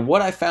 And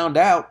what I found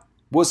out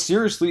was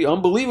seriously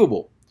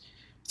unbelievable.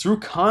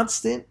 Through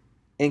constant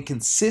and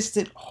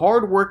consistent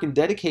hard work and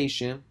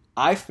dedication,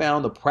 I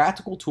found the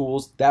practical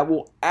tools that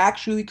will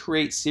actually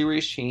create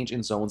serious change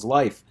in someone's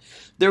life.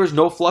 There is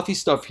no fluffy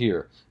stuff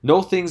here,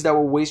 no things that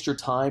will waste your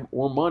time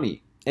or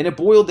money. And it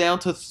boiled down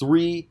to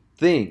 3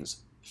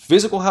 things: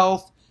 physical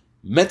health,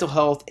 mental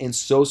health, and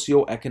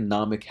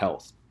socioeconomic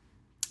health.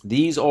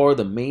 These are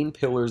the main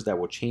pillars that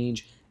will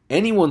change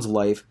anyone's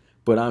life,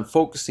 but I'm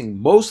focusing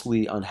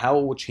mostly on how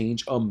it will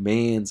change a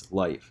man's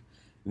life.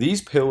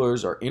 These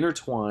pillars are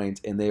intertwined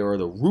and they are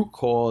the root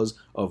cause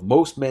of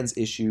most men's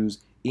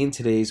issues in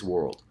today's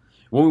world.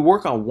 When we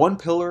work on one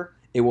pillar,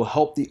 it will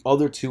help the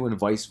other 2 and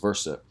vice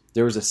versa.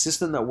 There is a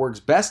system that works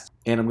best,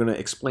 and I'm going to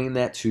explain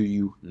that to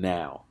you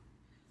now.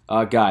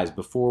 Guys,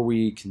 before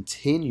we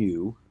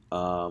continue,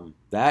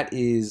 that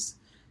is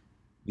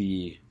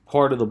the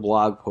part of the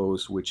blog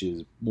post which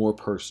is more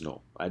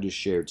personal. I just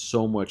shared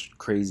so much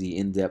crazy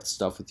in-depth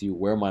stuff with you,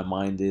 where my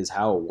mind is,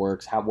 how it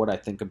works, what I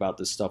think about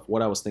this stuff,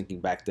 what I was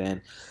thinking back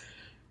then,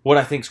 what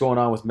I think's going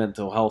on with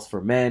mental health for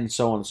men,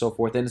 so on and so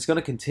forth. And it's going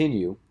to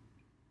continue.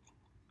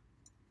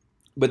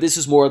 But this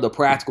is more of the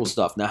practical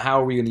stuff. Now,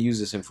 how are we going to use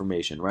this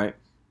information, right?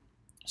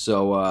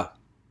 So,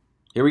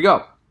 here we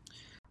go.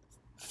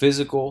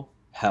 Physical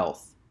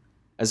health.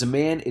 As a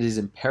man, it is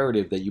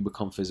imperative that you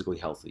become physically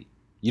healthy.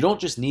 You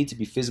don't just need to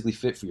be physically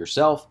fit for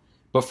yourself,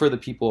 but for the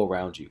people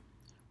around you.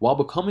 While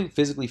becoming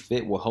physically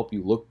fit will help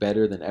you look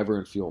better than ever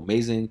and feel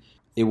amazing,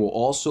 it will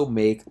also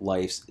make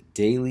life's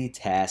daily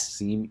tasks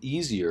seem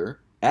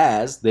easier,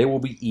 as they will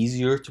be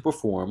easier to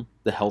perform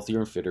the healthier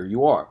and fitter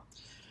you are.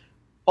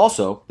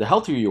 Also, the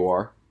healthier you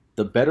are,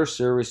 the better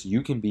service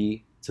you can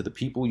be to the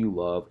people you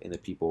love and the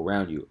people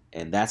around you.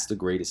 And that's the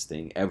greatest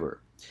thing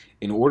ever.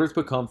 In order to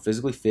become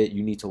physically fit,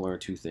 you need to learn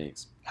 2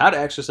 things: how to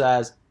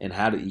exercise and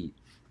how to eat.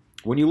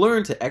 When you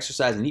learn to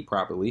exercise and eat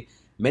properly,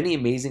 many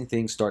amazing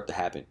things start to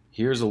happen.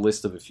 Here's a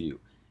list of a few.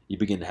 You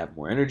begin to have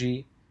more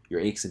energy,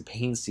 your aches and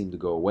pains seem to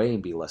go away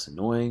and be less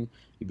annoying,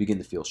 you begin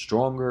to feel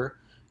stronger,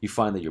 you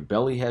find that your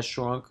belly has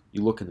shrunk,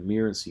 you look in the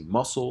mirror and see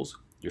muscles,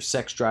 your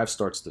sex drive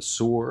starts to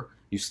soar,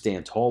 you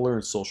stand taller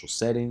in social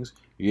settings,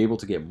 you're able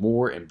to get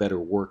more and better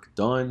work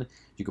done,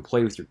 you can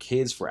play with your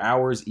kids for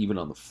hours even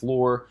on the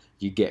floor,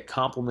 you get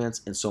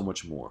compliments, and so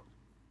much more.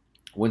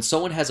 When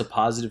someone has a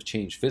positive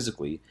change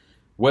physically,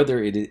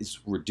 whether it is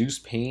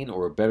reduced pain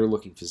or a better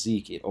looking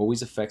physique, it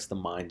always affects the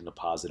mind in a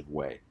positive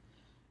way.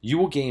 You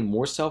will gain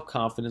more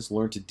self-confidence,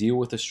 learn to deal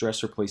with the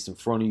stressor placed in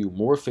front of you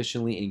more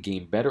efficiently, and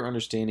gain better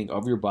understanding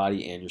of your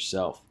body and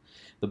yourself.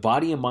 The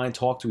body and mind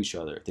talk to each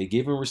other. They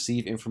give and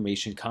receive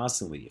information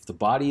constantly. If the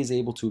body is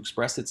able to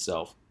express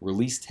itself,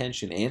 release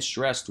tension and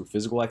stress through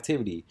physical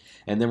activity,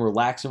 and then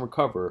relax and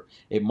recover,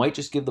 it might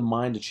just give the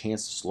mind a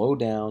chance to slow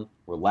down,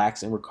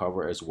 relax, and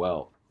recover as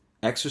well.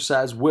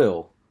 Exercise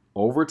will,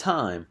 over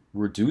time,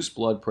 reduce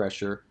blood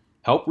pressure,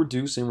 help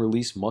reduce and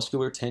release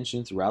muscular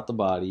tension throughout the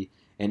body,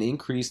 and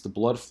increase the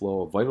blood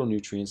flow of vital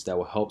nutrients that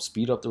will help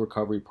speed up the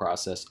recovery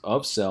process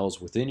of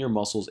cells within your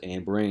muscles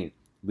and brain,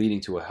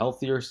 leading to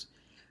healthier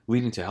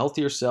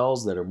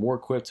cells that are more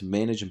equipped to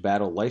manage and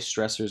battle life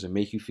stressors and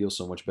make you feel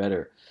so much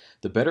better.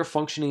 The better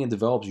functioning and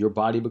developed your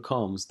body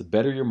becomes, the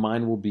better your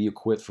mind will be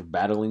equipped for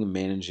battling and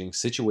managing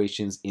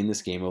situations in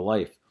this game of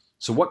life.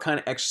 So what kind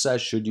of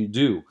exercise should you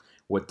do?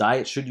 What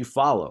diet should you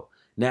follow?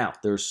 Now,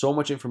 there's so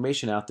much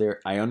information out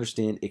there, I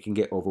understand it can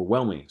get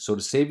overwhelming. So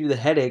to save you the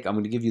headache, I'm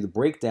going to give you the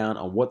breakdown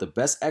on what the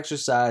best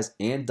exercise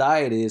and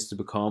diet is to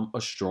become a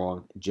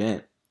strong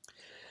gent.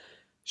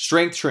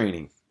 Strength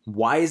training.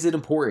 Why is it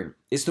important?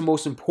 It's the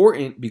most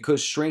important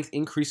because strength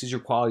increases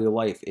your quality of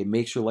life. It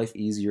makes your life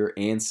easier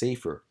and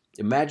safer.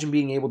 Imagine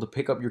being able to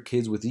pick up your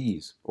kids with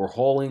ease, or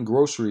haul in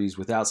groceries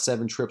without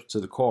 7 trips to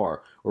the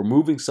car, or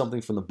moving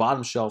something from the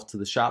bottom shelf to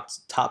the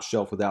shop's top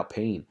shelf without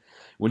pain.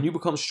 When you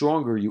become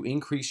stronger, you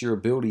increase your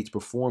ability to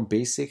perform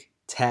basic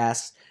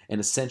tasks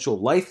and essential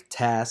life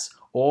tasks,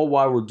 all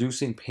while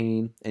reducing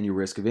pain and your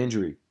risk of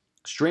injury.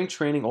 Strength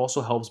training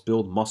also helps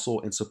build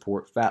muscle and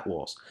support fat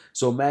loss.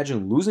 So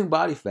imagine losing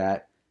body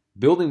fat,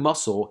 building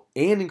muscle,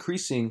 and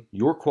increasing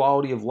your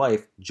quality of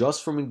life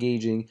just from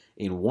engaging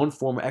in one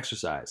form of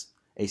exercise.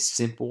 A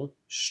simple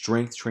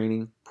strength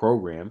training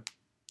program,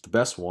 the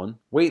best one,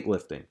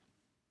 weightlifting.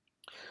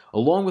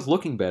 Along with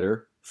looking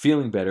better,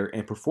 feeling better,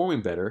 and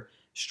performing better,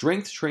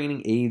 strength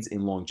training aids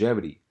in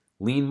longevity.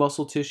 Lean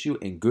muscle tissue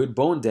and good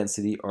bone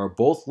density are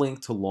both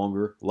linked to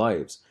longer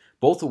lives,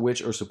 both of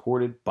which are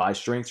supported by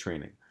strength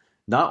training.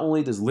 Not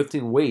only does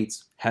lifting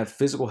weights have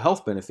physical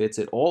health benefits,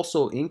 it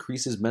also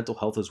increases mental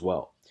health as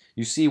well.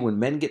 You see, when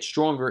men get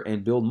stronger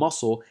and build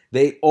muscle,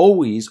 they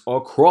always,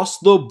 across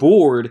the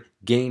board,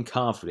 gain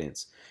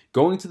confidence.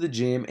 Going to the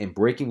gym and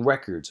breaking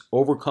records,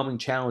 overcoming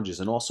challenges,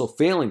 and also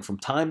failing from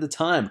time to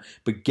time,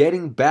 but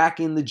getting back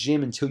in the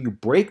gym until you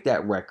break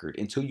that record,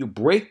 until you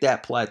break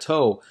that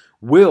plateau,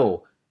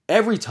 will,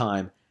 every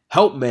time,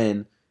 help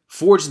men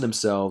forge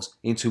themselves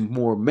into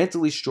more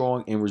mentally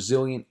strong and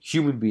resilient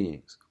human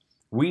beings.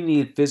 We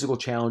need physical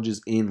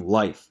challenges in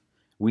life.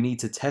 We need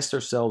to test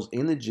ourselves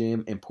in the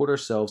gym and put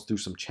ourselves through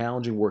some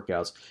challenging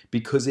workouts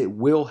because it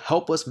will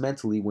help us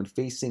mentally when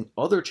facing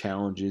other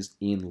challenges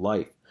in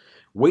life.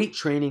 Weight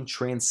training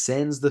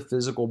transcends the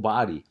physical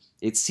body.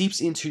 It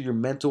seeps into your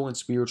mental and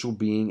spiritual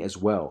being as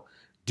well.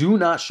 Do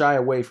not shy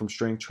away from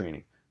strength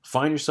training.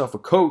 Find yourself a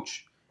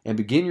coach and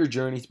begin your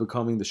journey to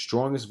becoming the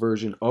strongest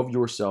version of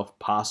yourself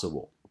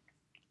possible.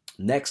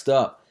 Next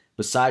up,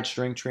 besides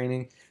strength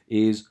training,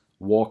 is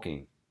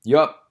walking.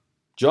 Yup,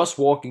 just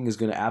walking is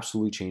going to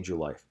absolutely change your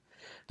life.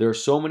 There are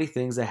so many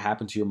things that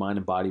happen to your mind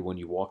and body when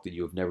you walk that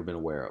you have never been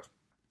aware of.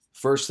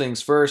 First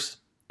things first,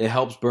 it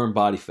helps burn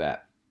body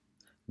fat.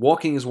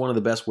 Walking is one of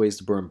the best ways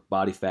to burn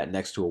body fat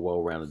next to a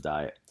well-rounded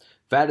diet.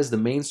 Fat is the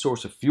main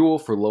source of fuel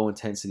for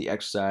low-intensity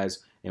exercise,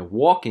 and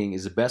walking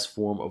is the best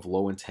form of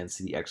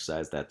low-intensity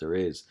exercise that there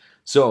is.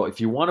 So if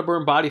you want to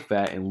burn body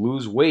fat and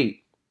lose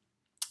weight,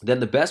 then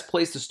the best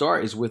place to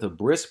start is with a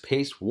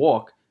brisk-paced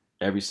walk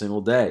every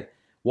single day.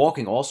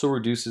 Walking also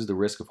reduces the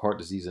risk of heart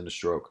disease and a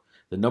stroke.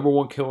 The number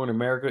one killer in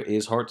America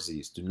is heart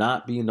disease. Do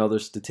not be another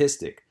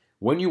statistic.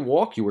 When you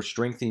walk, you are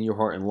strengthening your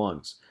heart and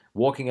lungs.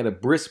 Walking at a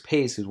brisk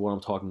pace is what I'm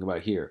talking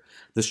about here.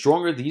 The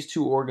stronger these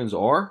two organs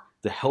are,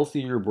 the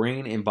healthier your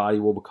brain and body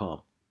will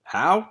become.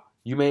 How,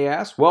 you may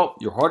ask? Well,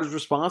 your heart is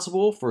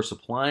responsible for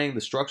supplying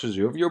the structures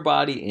of your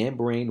body and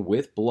brain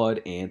with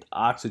blood and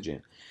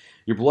oxygen.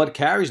 Your blood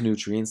carries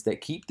nutrients that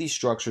keep these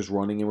structures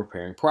running and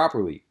repairing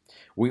properly.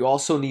 We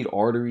also need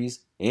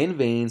arteries and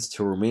veins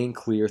to remain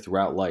clear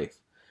throughout life.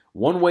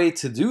 One way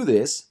to do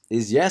this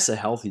is, yes, a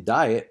healthy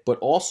diet, but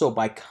also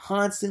by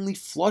constantly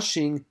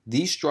flushing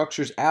these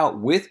structures out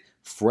with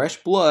fresh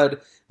blood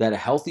that a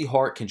healthy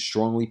heart can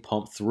strongly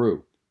pump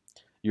through.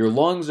 Your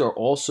lungs are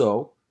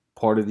also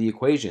part of the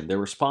equation. They're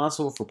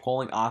responsible for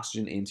pulling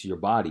oxygen into your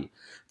body.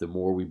 The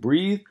more we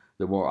breathe,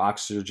 the more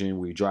oxygen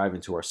we drive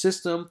into our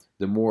system,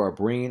 the more our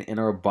brain and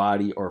our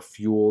body are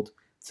fueled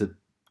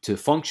to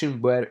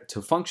function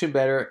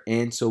better,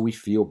 and so we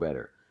feel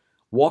better.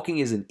 Walking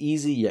is an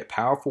easy yet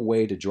powerful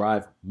way to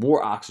drive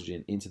more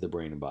oxygen into the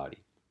brain and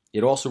body.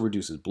 It also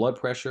reduces blood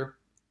pressure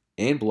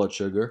and blood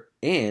sugar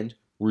and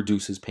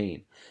reduces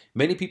pain.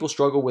 Many people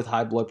struggle with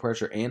high blood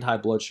pressure and high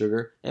blood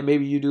sugar, and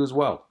maybe you do as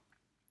well.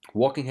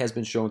 Walking has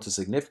been shown to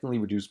significantly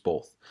reduce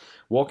both.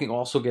 Walking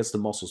also gets the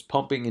muscles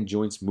pumping and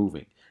joints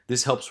moving.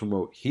 This helps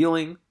promote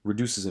healing,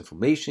 reduces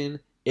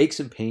inflammation,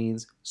 aches and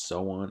pains,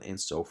 so on and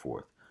so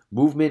forth.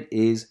 Movement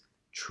is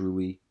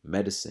truly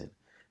medicine.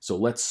 So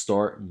let's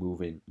start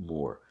moving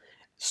more.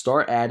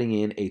 Start adding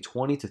in a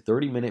 20 to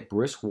 30 minute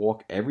brisk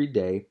walk every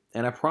day,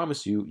 and I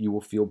promise you, you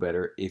will feel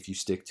better if you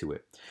stick to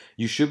it.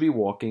 You should be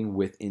walking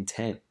with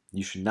intent.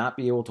 You should not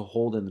be able to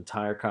hold an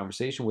entire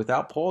conversation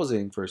without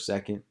pausing for a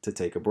second to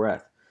take a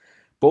breath.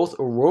 Both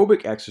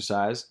aerobic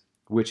exercise,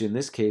 which in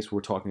this case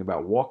we're talking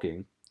about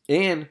walking,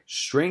 and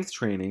strength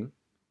training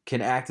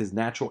can act as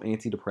natural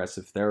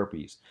antidepressive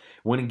therapies.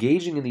 When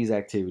engaging in these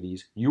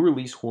activities, you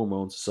release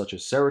hormones such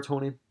as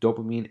serotonin,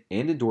 dopamine,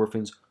 and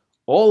endorphins,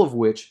 all of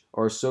which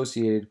are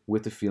associated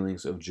with the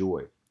feelings of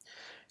joy.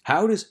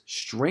 How does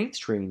strength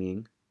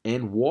training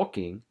and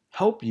walking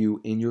help you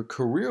in your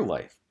career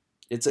life?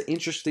 It's an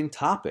interesting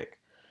topic,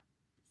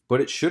 but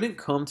it shouldn't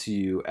come to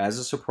you as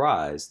a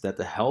surprise that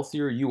the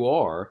healthier you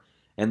are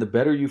and the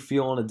better you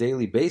feel on a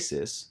daily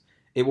basis,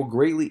 it will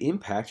greatly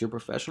impact your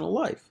professional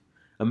life.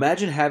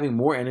 Imagine having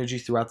more energy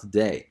throughout the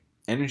day,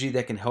 energy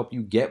that can help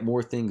you get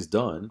more things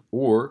done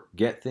or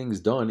get things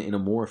done in a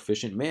more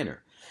efficient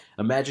manner.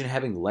 Imagine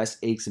having less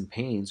aches and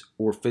pains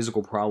or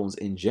physical problems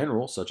in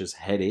general, such as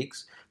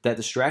headaches, that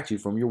distract you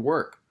from your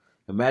work.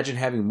 Imagine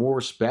having more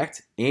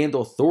respect and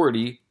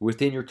authority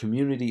within your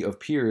community of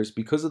peers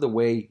because of the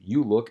way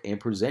you look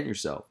and present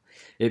yourself.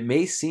 It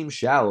may seem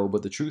shallow,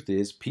 but the truth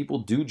is, people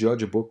do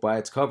judge a book by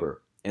its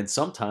cover. And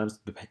sometimes,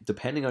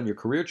 depending on your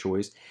career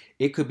choice,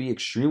 it could be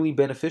extremely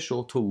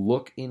beneficial to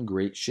look in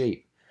great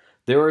shape.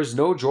 There is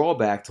no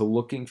drawback to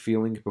looking,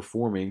 feeling, and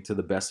performing to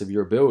the best of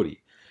your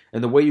ability.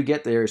 And the way you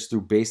get there is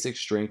through basic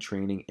strength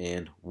training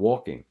and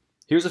walking.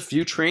 Here's a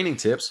few training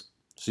tips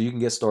so you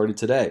can get started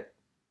today.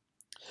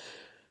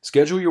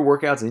 Schedule your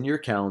workouts in your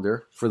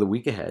calendar for the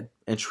week ahead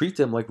and treat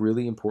them like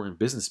really important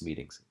business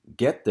meetings.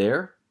 Get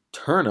there,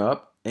 turn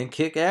up, and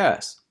kick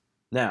ass.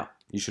 Now,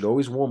 you should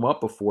always warm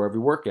up before every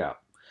workout.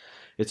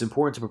 It's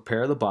important to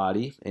prepare the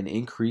body and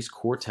increase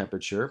core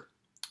temperature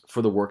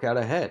for the workout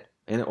ahead.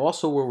 And it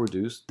also will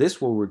reduce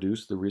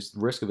the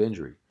risk of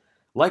injury.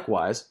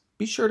 Likewise,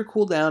 be sure to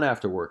cool down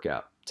after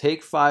workout.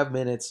 Take 5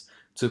 minutes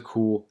to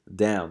cool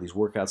down. These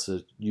workouts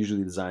are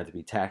usually designed to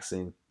be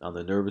taxing on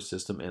the nervous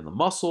system and the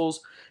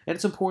muscles, and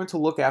it's important to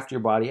look after your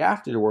body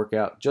after the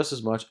workout just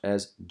as much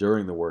as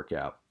during the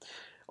workout.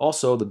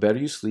 Also, the better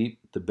you sleep,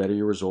 the better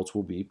your results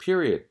will be,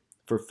 period,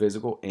 for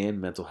physical and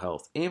mental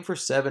health. Aim for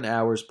 7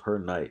 hours per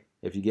night.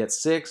 If you get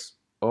 6,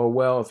 oh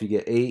well. If you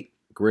get 8,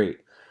 great.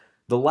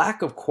 The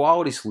lack of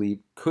quality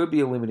sleep could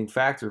be a limiting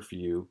factor for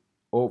you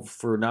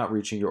for not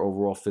reaching your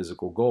overall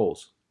physical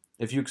goals.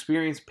 If you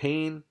experience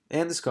pain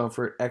and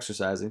discomfort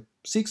exercising,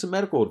 seek some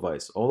medical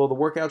advice. Although the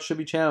workout should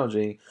be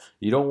challenging,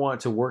 you don't want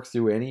to work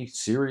through any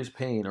serious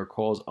pain or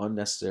cause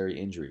unnecessary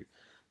injury.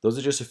 Those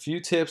are just a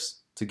few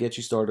tips to get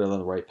you started on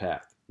the right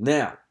path.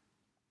 Now,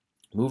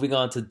 moving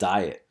on to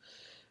diet.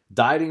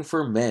 Dieting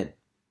for men.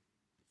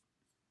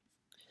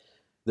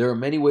 There are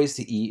many ways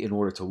to eat in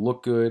order to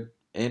look good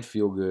and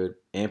feel good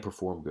and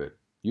perform good.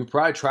 You've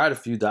probably tried a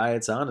few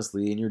diets,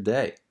 honestly, in your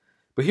day.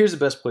 But here's the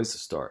best place to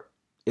start.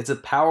 It's a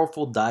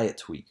powerful diet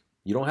tweak.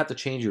 You don't have to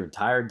change your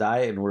entire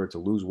diet in order to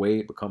lose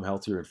weight, become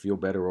healthier, and feel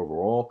better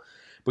overall.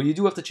 But you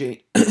do have to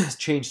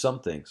change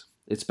some things.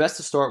 It's best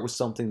to start with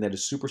something that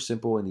is super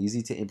simple and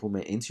easy to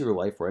implement into your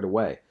life right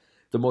away.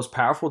 The most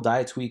powerful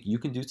diet tweak you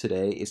can do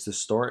today is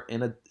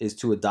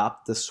to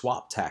adopt the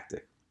swap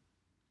tactic.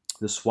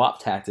 The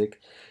swap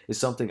tactic is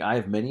something I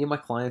have many of my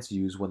clients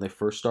use when they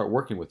first start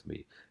working with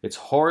me. It's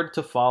hard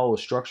to follow a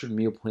structured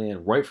meal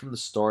plan right from the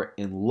start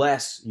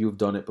unless you've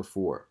done it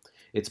before.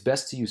 It's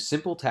best to use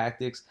simple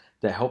tactics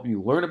that help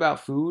you learn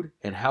about food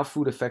and how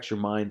food affects your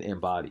mind and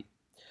body.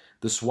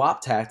 The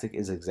swap tactic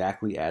is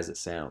exactly as it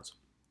sounds.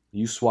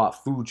 You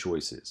swap food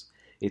choices.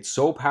 It's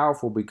so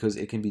powerful because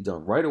it can be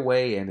done right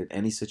away and in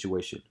any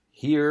situation.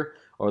 Here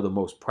are the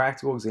most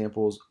practical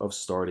examples of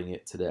starting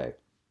it today.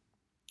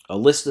 A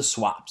list of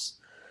swaps.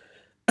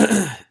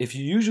 If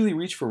you usually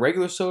reach for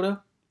regular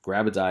soda,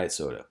 grab a diet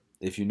soda.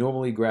 If you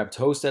normally grab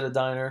toast at a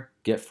diner,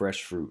 get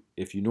fresh fruit.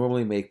 If you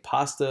normally make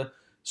pasta,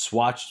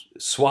 swap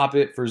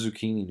it for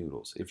zucchini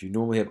noodles. If you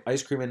normally have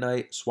ice cream at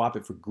night, swap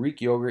it for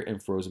Greek yogurt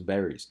and frozen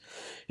berries.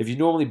 If you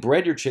normally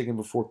bread your chicken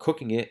before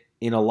cooking it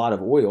in a lot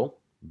of oil,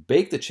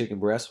 bake the chicken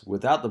breast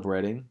without the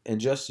breading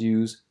and just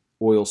use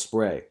oil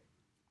spray.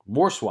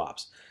 More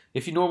swaps.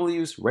 If you normally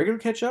use regular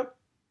ketchup,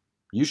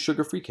 use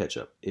sugar-free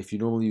ketchup. If you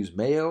normally use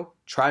mayo,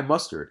 try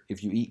mustard.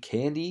 If you eat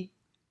candy,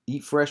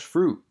 eat fresh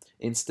fruit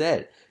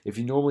instead. If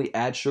you normally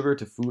add sugar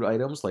to food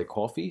items like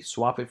coffee,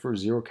 swap it for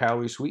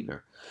 0-calorie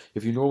sweetener.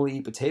 If you normally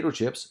eat potato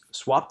chips,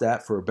 swap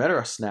that for a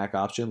better snack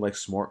option like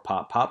Smart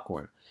Pop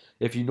popcorn.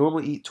 If you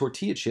normally eat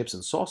tortilla chips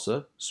and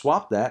salsa,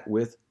 swap that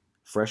with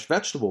fresh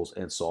vegetables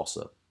and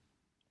salsa.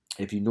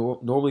 If you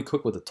normally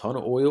cook with a ton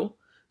of oil,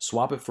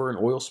 swap it for an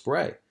oil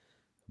spray.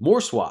 More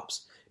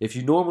swaps. If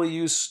you normally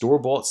use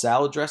store-bought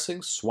salad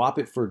dressing, swap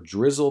it for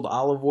drizzled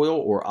olive oil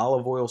or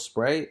olive oil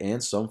spray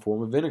and some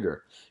form of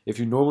vinegar. If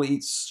you normally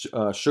eat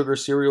sugar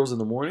cereals in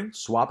the morning,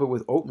 swap it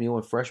with oatmeal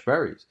and fresh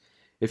berries.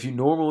 If you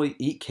normally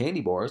eat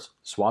candy bars,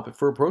 swap it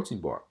for a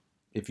protein bar.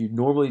 If you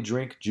normally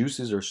drink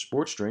juices or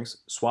sports drinks,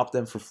 swap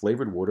them for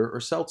flavored water or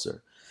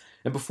seltzer.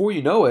 And before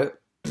you know it,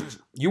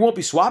 you won't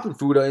be swapping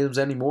food items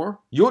anymore.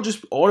 You'll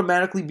just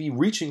automatically be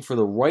reaching for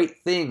the right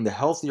thing, the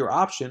healthier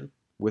option,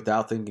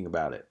 without thinking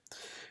about it.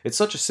 It's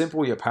such a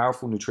simple yet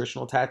powerful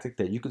nutritional tactic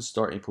that you can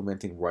start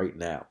implementing right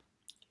now.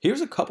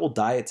 Here's a couple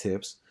diet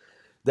tips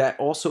that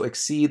also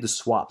exceed the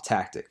swap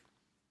tactic.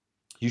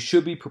 You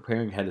should be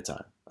preparing ahead of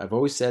time. I've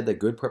always said that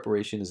good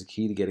preparation is the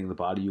key to getting the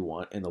body you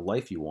want and the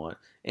life you want,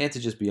 and to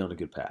just be on a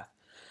good path.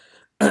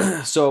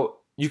 So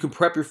you can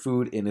prep your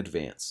food in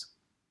advance.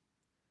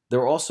 There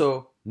are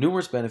also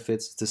numerous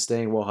benefits to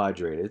staying well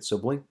hydrated,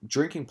 so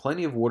drinking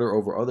plenty of water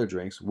over other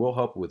drinks will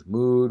help with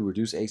mood,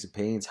 reduce aches and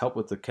pains, help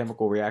with the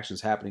chemical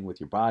reactions happening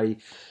with your body,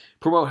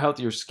 promote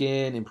healthier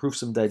skin, improve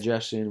some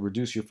digestion,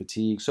 reduce your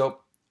fatigue. So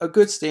a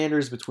good standard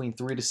is between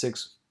 3 to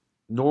 6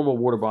 normal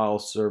water bottle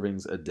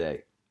servings a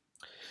day.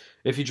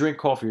 If you drink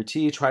coffee or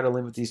tea, try to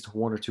limit these to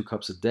 1 or 2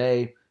 cups a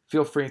day.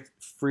 Feel free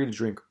to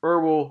drink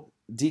herbal,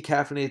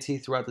 decaffeinated tea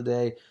throughout the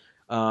day.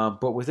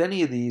 But with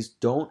any of these,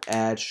 don't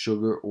add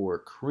sugar or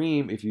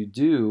cream. If you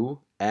do,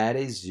 add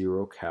a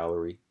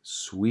 0-calorie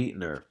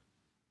sweetener.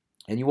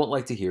 And you won't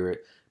like to hear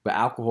it, but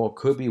alcohol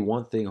could be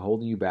one thing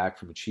holding you back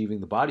from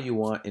achieving the body you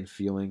want and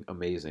feeling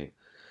amazing.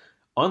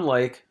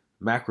 Unlike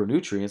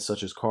macronutrients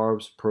such as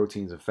carbs,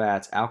 proteins, and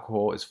fats,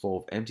 alcohol is full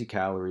of empty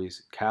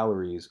calories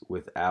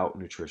without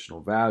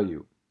nutritional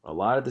value. A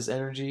lot of this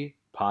energy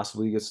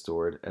possibly gets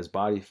stored as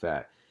body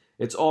fat.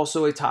 It's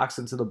also a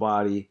toxin to the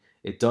body.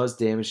 It does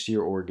damage to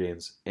your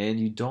organs, and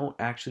you don't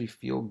actually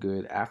feel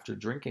good after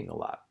drinking a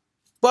lot.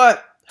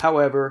 But,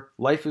 however,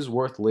 life is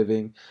worth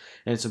living,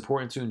 and it's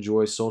important to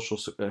enjoy social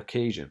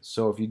occasions.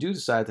 So if you do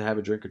decide to have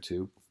a drink or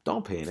two,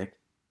 don't panic.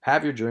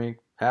 Have your drink,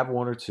 have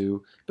 1 or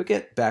 2, but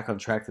get back on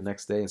track the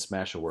next day and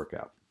smash a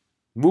workout.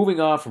 Moving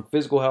on from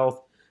physical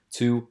health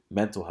to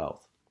mental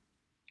health.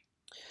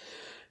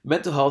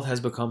 Mental health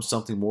has become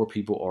something more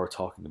people are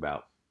talking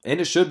about. And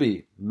it should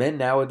be. Men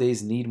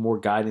nowadays need more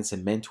guidance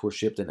and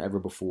mentorship than ever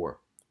before.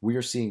 We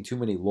are seeing too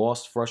many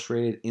lost,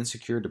 frustrated,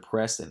 insecure,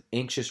 depressed, and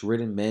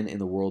anxious-ridden men in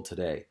the world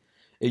today.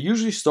 It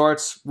usually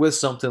starts with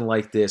something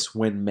like this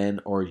when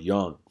men are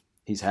young.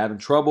 He's having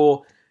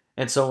trouble,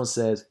 and someone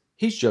says,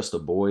 "He's just a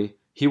boy.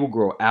 He will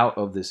grow out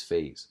of this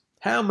phase."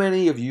 How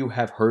many of you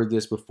have heard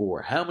this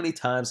before? How many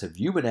times have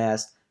you been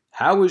asked,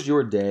 "How was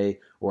your day?"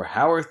 or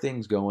 "How are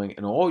things going?"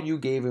 and all you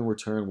gave in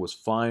return was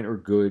fine or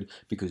good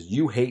because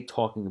you hate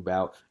talking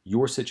about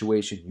your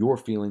situation, your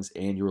feelings,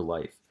 and your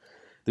life?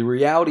 The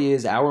reality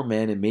is our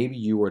men, and maybe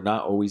you, are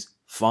not always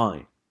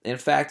fine. In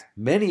fact,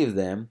 many of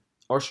them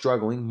are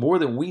struggling more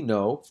than we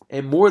know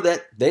and more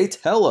that they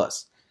tell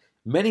us.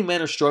 Many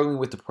men are struggling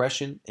with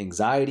depression,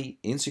 anxiety,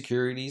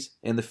 insecurities,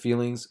 and the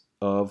feelings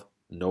of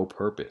no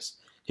purpose.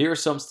 Here are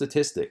some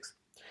statistics.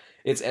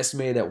 It's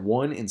estimated that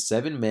 1 in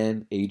 7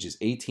 men ages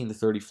 18 to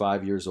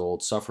 35 years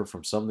old suffer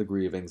from some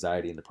degree of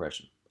anxiety and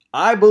depression.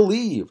 I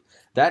believe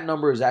that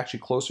number is actually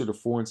closer to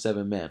 4 in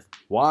 7 men.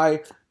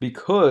 Why?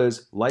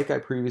 Because, like I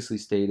previously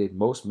stated,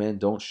 most men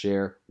don't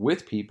share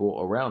with people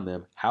around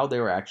them how they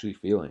are actually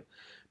feeling.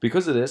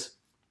 Because of this,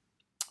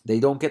 they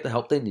don't get the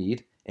help they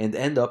need and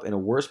end up in a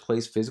worse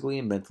place physically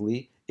and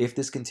mentally if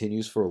this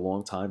continues for a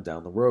long time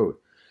down the road.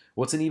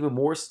 What's an even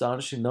more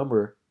astonishing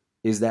number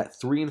is that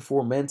 3 in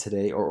 4 men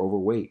today are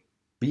overweight.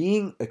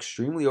 Being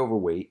extremely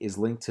overweight is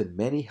linked to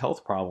many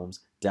health problems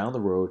down the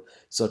road,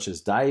 such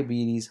as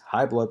diabetes,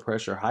 high blood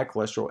pressure, high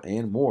cholesterol,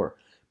 and more.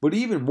 But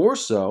even more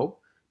so,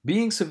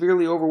 being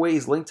severely overweight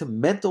is linked to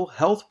mental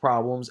health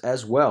problems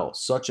as well,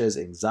 such as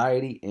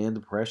anxiety and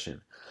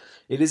depression.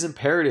 It is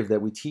imperative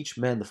that we teach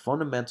men the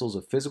fundamentals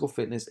of physical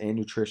fitness and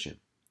nutrition,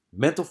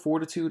 mental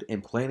fortitude,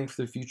 and planning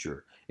for the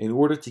future in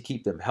order to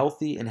keep them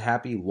healthy and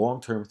happy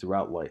long-term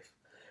throughout life.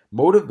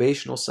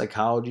 Motivational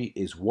psychology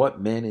is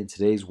what men in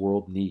today's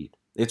world need.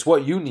 It's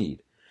what you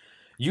need.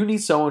 You need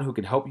someone who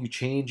can help you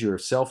change your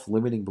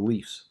self-limiting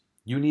beliefs.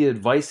 You need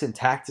advice and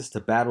tactics to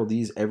battle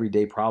these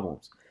everyday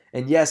problems.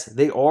 And yes,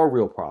 they are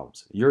real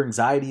problems. Your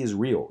anxiety is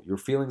real. Your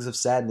feelings of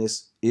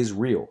sadness is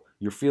real.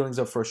 Your feelings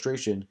of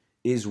frustration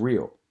is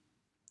real.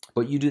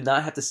 But you do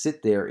not have to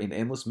sit there in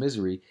endless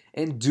misery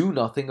and do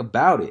nothing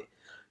about it.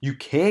 You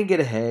can get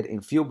ahead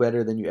and feel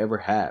better than you ever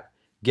have.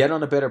 Get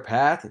on a better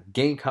path,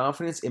 gain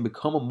confidence, and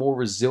become a more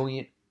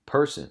resilient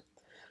person.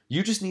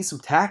 You just need some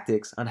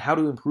tactics on how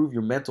to improve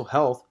your mental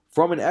health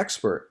from an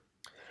expert.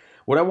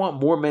 What I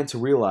want more men to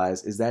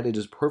realize is that it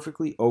is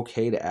perfectly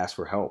okay to ask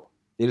for help.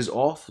 It is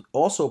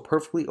also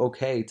perfectly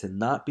okay to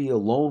not be a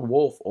lone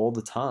wolf all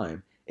the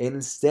time and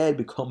instead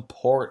become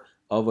part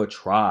of a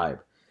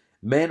tribe.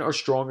 Men are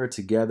stronger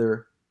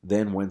together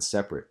than when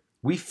separate.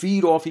 We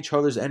feed off each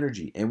other's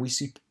energy and we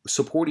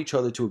support each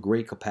other to a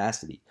great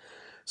capacity.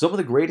 Some of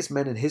the greatest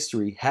men in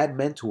history had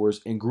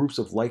mentors and groups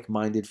of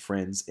like-minded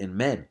friends and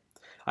men.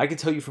 I can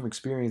tell you from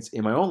experience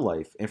in my own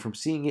life and from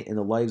seeing it in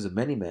the lives of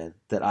many men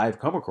that I have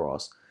come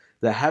across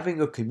that having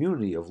a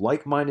community of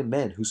like-minded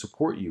men who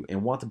support you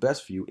and want the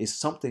best for you is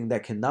something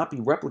that cannot be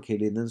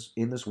replicated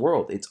in this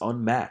world. It's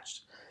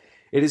unmatched.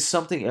 It is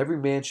something every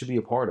man should be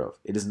a part of.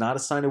 It is not a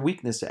sign of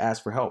weakness to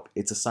ask for help.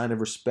 It's a sign of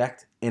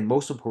respect and,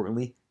 most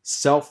importantly,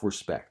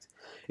 self-respect.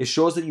 It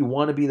shows that you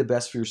want to be the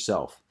best for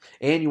yourself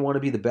and you want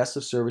to be the best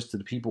of service to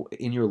the people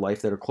in your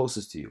life that are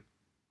closest to you.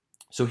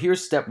 So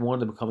here's step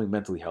 1 to becoming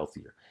mentally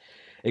healthier.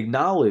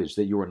 Acknowledge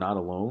that you are not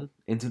alone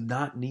and do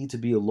not need to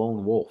be a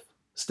lone wolf.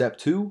 Step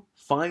 2,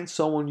 find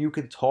someone you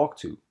can talk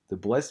to.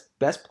 The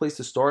best place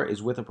to start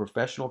is with a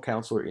professional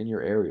counselor in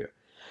your area.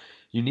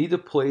 You need a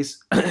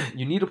place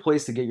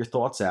to get your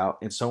thoughts out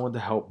and someone to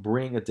help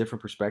bring a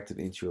different perspective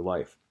into your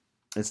life.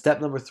 And step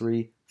number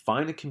 3,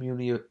 find a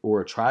community or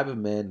a tribe of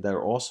men that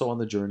are also on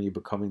the journey of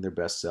becoming their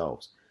best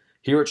selves.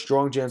 Here at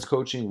Strong Gents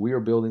Coaching, we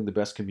are building the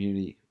best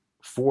community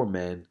for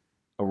men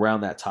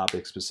around that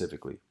topic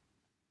specifically.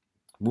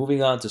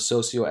 Moving on to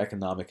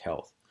socioeconomic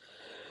health.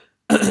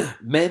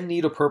 Men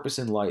need a purpose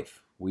in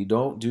life. We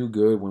don't do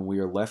good when we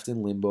are left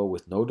in limbo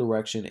with no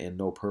direction and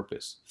no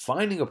purpose.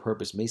 Finding a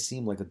purpose may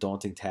seem like a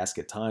daunting task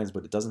at times,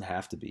 but it doesn't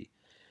have to be.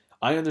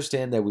 I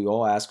understand that we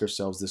all ask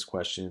ourselves this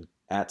question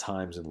at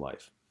times in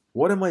life.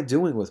 What am I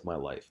doing with my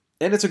life?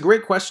 And it's a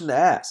great question to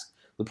ask.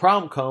 The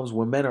problem comes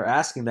when men are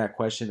asking that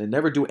question and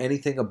never do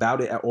anything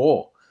about it at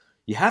all.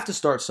 You have to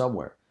start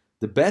somewhere.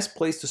 The best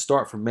place to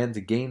start for men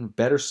to gain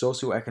better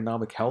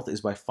socioeconomic health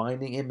is by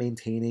finding and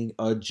maintaining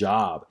a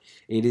job.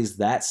 It is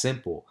that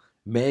simple.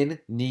 Men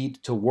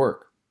need to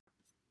work.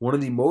 One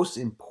of the most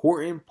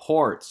important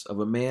parts of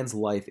a man's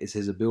life is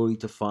his ability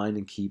to find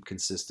and keep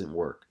consistent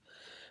work.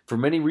 For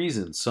many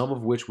reasons, some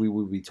of which we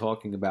will be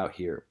talking about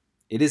here.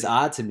 It is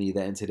odd to me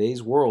that in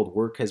today's world,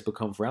 work has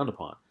become frowned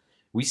upon.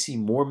 We see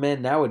more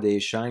men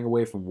nowadays shying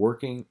away from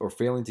working or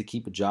failing to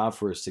keep a job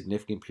for a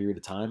significant period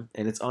of time,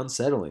 and it's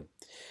unsettling.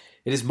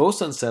 It is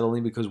most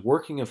unsettling because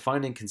working and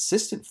finding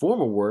consistent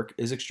form of work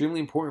is extremely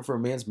important for a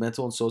man's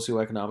mental and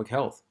socioeconomic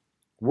health.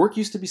 Work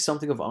used to be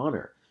something of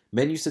honor.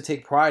 Men used to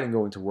take pride in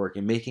going to work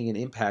and making an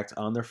impact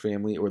on their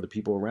family or the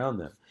people around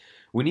them.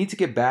 We need to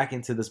get back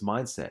into this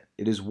mindset.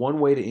 It is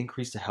one way to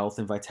increase the health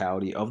and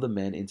vitality of the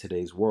men in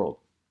today's world.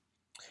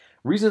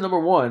 Reason number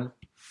 1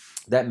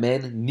 that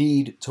men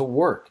need to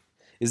work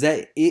is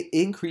that it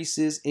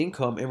increases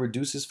income and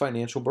reduces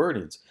financial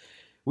burdens.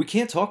 We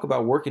can't talk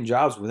about work and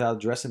jobs without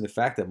addressing the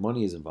fact that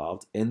money is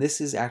involved, and this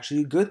is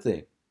actually a good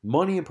thing.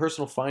 Money and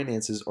personal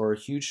finances are a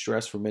huge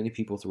stress for many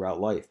people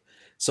throughout life.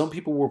 Some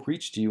people will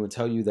preach to you and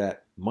tell you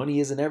that money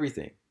isn't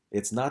everything.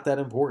 It's not that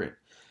important.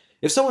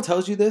 If someone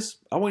tells you this,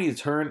 I want you to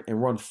turn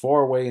and run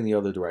far away in the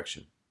other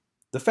direction.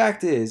 The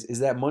fact is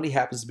that money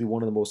happens to be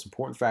one of the most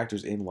important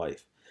factors in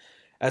life.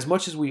 As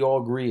much as we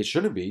all agree it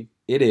shouldn't be,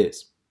 it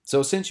is.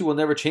 So since you will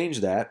never change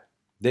that,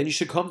 then you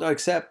should come to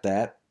accept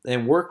that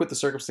and work with the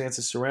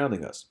circumstances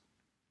surrounding us.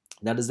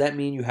 Now, does that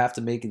mean you have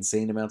to make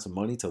insane amounts of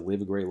money to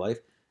live a great life?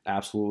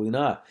 Absolutely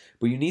not.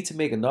 But you need to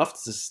make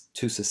enough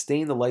to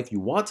sustain the life you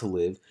want to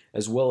live,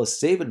 as well as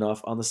save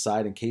enough on the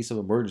side in case of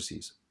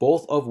emergencies,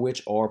 both of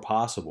which are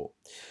possible.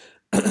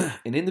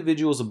 An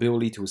individual's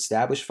ability to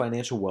establish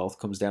financial wealth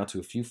comes down to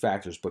a few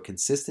factors, but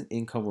consistent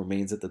income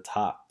remains at the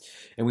top.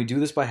 And we do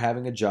this by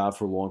having a job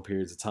for long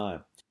periods of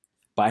time.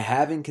 By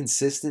having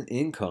consistent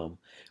income,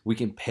 we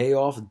can pay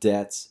off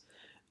debts,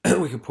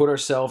 we can put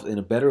ourselves in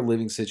a better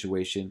living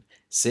situation,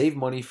 save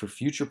money for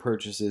future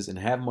purchases, and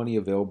have money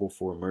available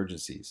for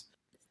emergencies.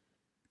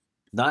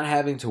 Not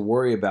having to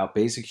worry about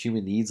basic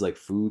human needs like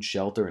food,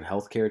 shelter, and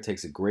healthcare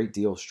takes a great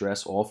deal of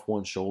stress off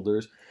one's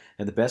shoulders,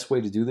 and the best way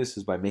to do this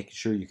is by making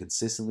sure you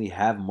consistently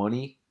have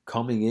money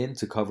coming in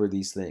to cover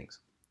these things.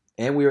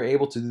 And we are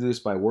able to do this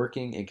by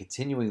working and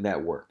continuing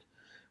that work.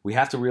 We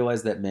have to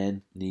realize that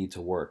men need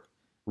to work.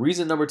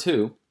 Reason number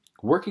 2,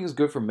 working is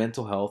good for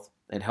mental health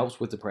and helps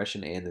with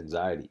depression and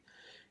anxiety.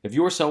 If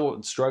you are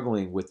someone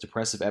struggling with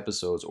depressive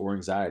episodes or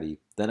anxiety,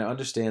 then I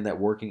understand that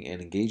working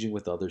and engaging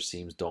with others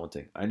seems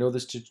daunting. I know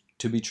this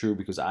to be true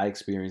because I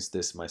experienced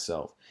this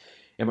myself.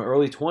 In my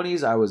early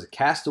 20s, I was a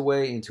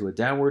castaway into a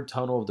downward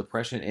tunnel of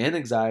depression and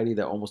anxiety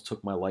that almost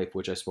took my life,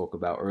 which I spoke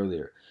about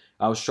earlier.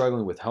 I was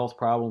struggling with health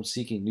problems,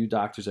 seeking new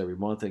doctors every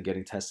month, and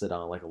getting tested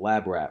on like a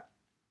lab rat.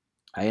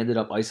 I ended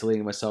up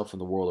isolating myself from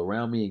the world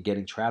around me and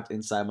getting trapped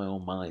inside my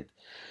own mind.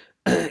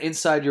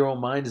 Inside your own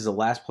mind is the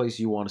last place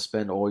you want to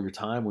spend all your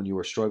time when you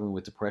are struggling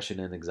with depression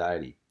and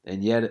anxiety.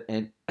 And yet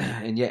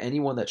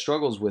anyone that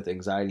struggles with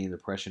anxiety and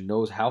depression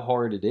knows how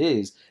hard it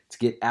is to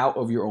get out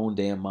of your own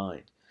damn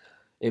mind.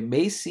 It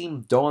may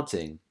seem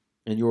daunting,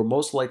 and you are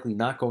most likely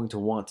not going to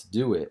want to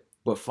do it,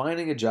 but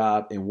finding a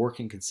job and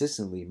working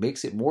consistently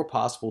makes it more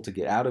possible to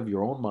get out of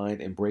your own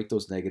mind and break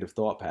those negative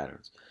thought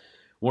patterns.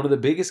 One of the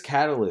biggest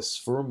catalysts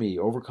for me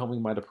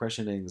overcoming my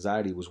depression and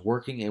anxiety was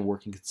working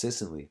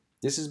consistently.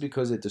 This is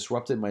because it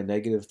disrupted my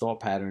negative thought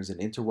patterns and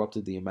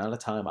interrupted the amount of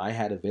time I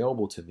had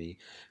available to me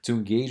to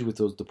engage with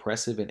those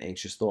depressive and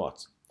anxious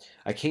thoughts.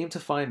 I came to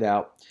find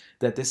out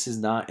that this is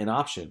not an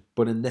option,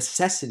 but a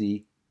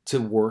necessity to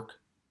work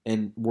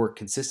and work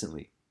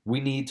consistently.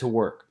 We need to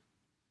work.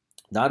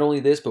 Not only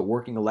this, but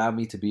working allowed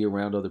me to be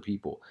around other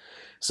people.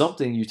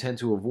 Something you tend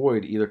to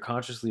avoid either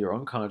consciously or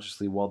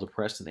unconsciously while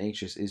depressed and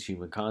anxious is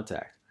human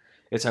contact.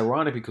 It's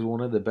ironic because one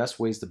of the best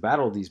ways to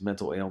battle these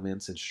mental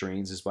ailments and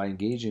strains is by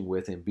engaging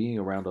with and being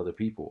around other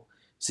people.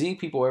 Seeing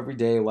people every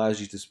day allows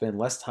you to spend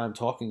less time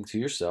talking to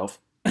yourself,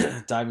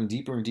 diving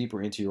deeper and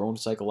deeper into your own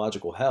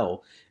psychological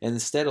hell, and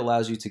instead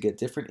allows you to get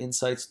different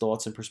insights,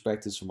 thoughts, and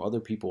perspectives from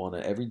other people on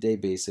an everyday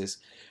basis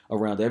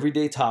around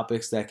everyday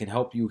topics that can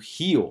help you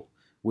heal,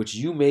 which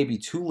you may be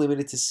too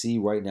limited to see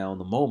right now in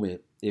the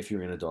moment if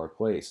you're in a dark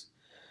place.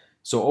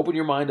 So open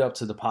your mind up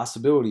to the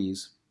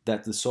possibilities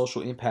that the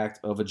social impact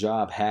of a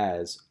job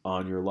has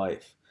on your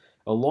life.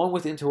 Along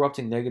with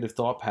interrupting negative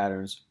thought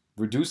patterns,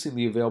 reducing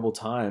the available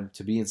time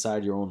to be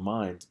inside your own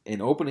mind,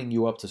 and opening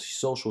you up to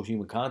social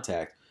human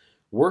contact,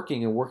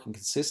 working and working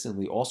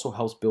consistently also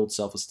helps build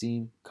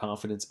self-esteem,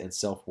 confidence, and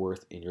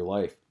self-worth in your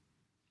life.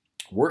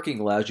 Working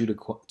allows you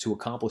to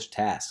accomplish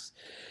tasks.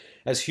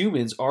 As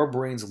humans, our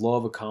brains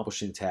love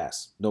accomplishing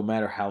tasks, no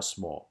matter how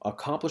small.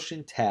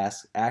 Accomplishing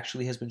tasks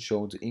actually has been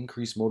shown to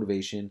increase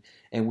motivation,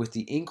 and with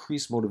the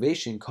increased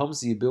motivation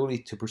comes the ability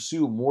to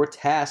pursue more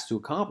tasks to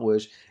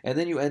accomplish, and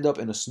then you end up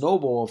in a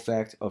snowball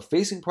effect of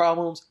facing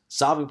problems,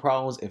 solving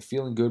problems, and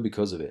feeling good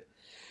because of it.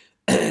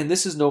 And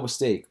this is no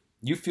mistake.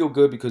 You feel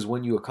good because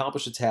when you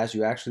accomplish a task,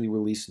 you actually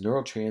release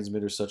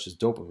neurotransmitters such as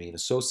dopamine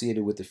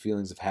associated with the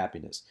feelings of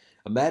happiness.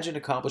 Imagine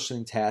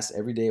accomplishing tasks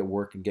every day at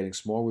work and getting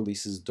small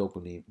releases of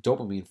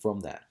dopamine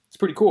from that. It's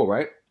pretty cool,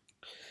 right?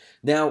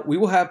 Now, we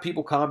will have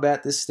people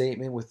combat this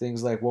statement with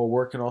things like, well,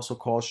 work can also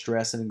cause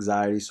stress and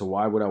anxiety, so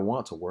why would I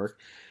want to work?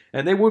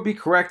 And they would be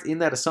correct in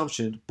that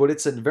assumption, but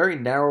it's a very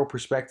narrow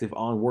perspective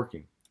on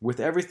working. With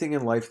everything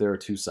in life, there are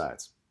two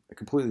sides. I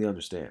completely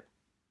understand.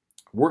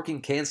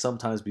 Working can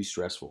sometimes be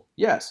stressful,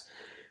 yes,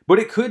 but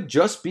it could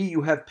just be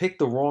you have picked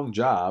the wrong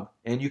job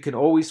and you can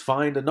always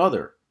find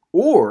another.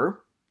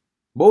 Or,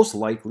 most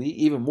likely,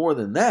 even more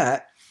than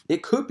that,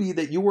 it could be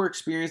that you were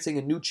experiencing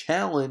a new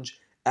challenge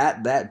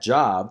at that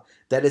job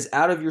that is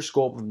out of your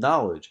scope of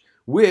knowledge,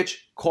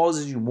 which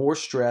causes you more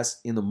stress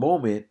in the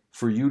moment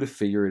for you to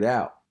figure it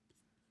out.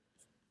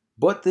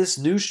 But this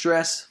new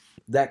stress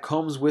that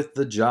comes with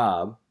the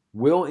job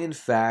will in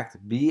fact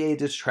be a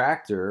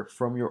distractor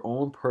from your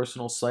own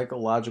personal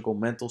psychological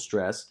mental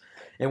stress,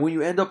 and when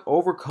you end up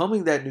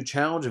overcoming that new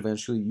challenge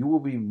eventually, you will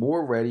be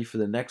more ready for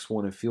the next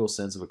one and feel a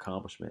sense of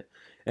accomplishment.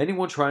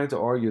 Anyone trying to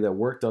argue that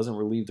work doesn't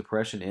relieve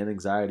depression and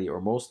anxiety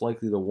are most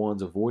likely the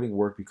ones avoiding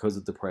work because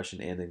of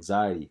depression and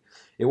anxiety.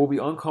 It will be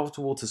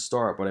uncomfortable to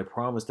start, but I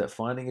promise that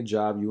finding a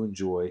job you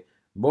enjoy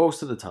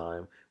most of the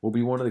time will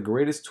be one of the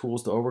greatest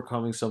tools to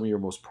overcoming some of your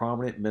most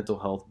prominent mental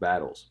health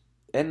battles.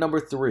 And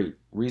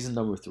reason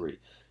number three,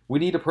 we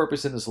need a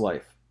purpose in this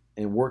life.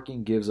 and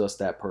working gives us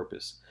that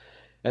purpose.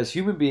 As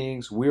human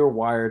beings, we are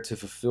wired to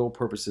fulfill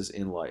purposes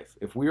in life.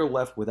 If we are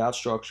left without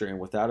structure and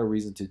without a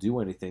reason to do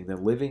anything,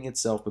 then living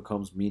itself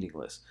becomes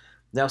meaningless.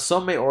 Now,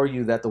 some may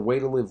argue that the way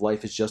to live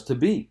life is just to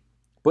be.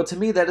 But to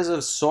me, that is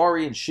a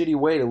sorry and shitty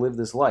way to live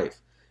this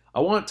life. I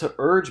want to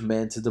urge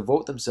men to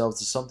devote themselves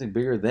to something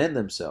bigger than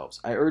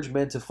themselves. I urge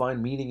men to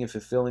find meaning in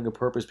fulfilling a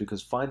purpose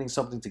because finding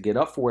something to get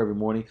up for every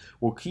morning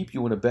will keep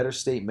you in a better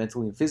state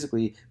mentally and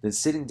physically than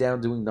sitting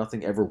down doing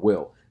nothing ever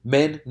will.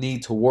 Men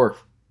need to work,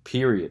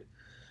 period.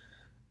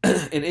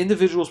 An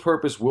individual's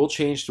purpose will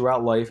change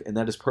throughout life, and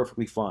that is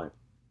perfectly fine.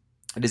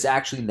 It is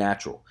actually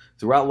natural.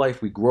 Throughout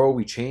life, we grow,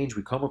 we change,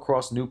 we come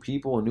across new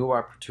people and new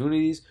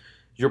opportunities.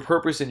 Your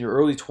purpose in your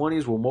early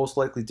 20s will most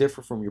likely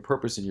differ from your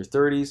purpose in your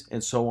 30s,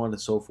 and so on and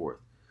so forth.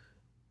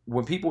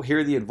 When people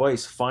hear the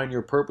advice, find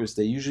your purpose,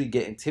 they usually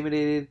get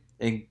intimidated,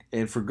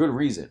 and for good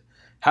reason.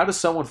 How does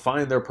someone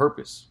find their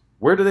purpose?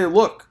 Where do they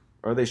look?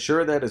 Are they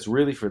sure that it's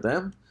really for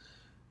them?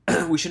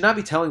 We should not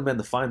be telling men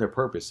to find their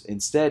purpose.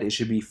 Instead, it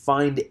should be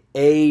find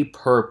a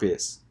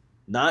purpose.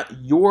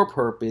 Not your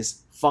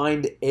purpose,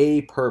 find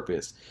a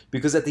purpose.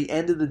 Because at the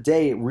end of the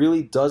day, it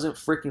really doesn't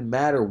freaking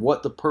matter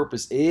what the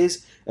purpose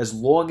is as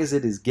long as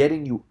it is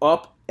getting you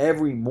up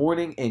every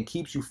morning and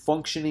keeps you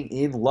functioning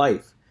in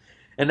life.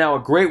 And now a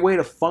great way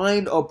to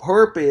find a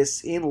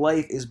purpose in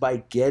life is by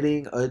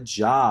getting a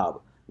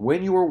job.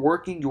 When you are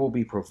working, you will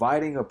be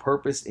providing a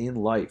purpose in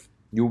life.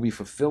 You will be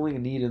fulfilling a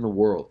need in the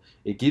world.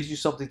 It gives you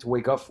something to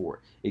wake up for.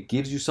 It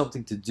gives you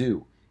something to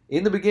do.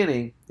 In the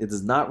beginning, it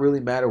does not really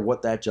matter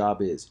what that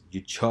job is.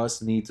 You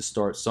just need to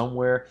start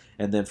somewhere,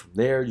 and then from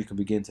there, you can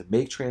begin to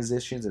make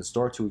transitions and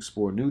start to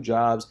explore new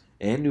jobs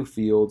and new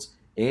fields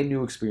and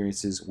new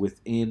experiences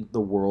within the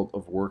world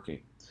of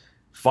working.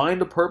 Find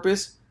a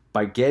purpose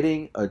by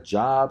getting a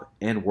job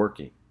and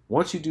working.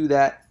 Once you do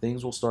that,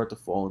 things will start to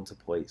fall into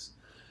place.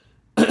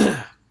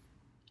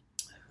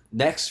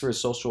 Next for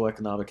social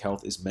economic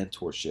health is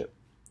mentorship.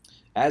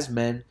 As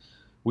men,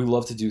 we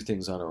love to do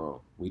things on our own.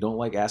 We don't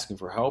like asking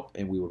for help,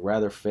 and we would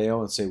rather fail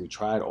and say we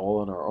tried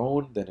all on our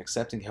own than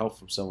accepting help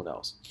from someone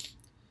else.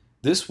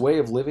 This way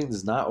of living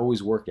does not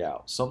always work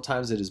out.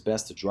 Sometimes it is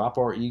best to drop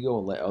our ego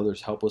and let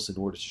others help us in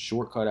order to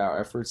shortcut our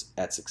efforts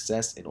at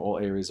success in all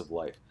areas of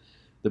life.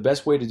 The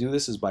best way to do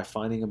this is by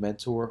finding a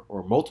mentor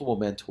or multiple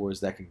mentors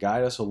that can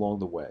guide us along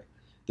the way.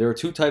 There are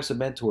two types of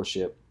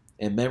mentorship,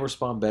 and men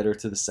respond better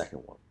to the second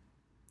one.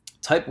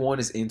 Type 1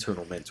 is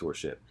internal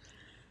mentorship.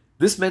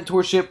 This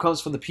mentorship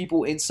comes from the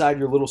people inside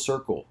your little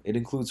circle. It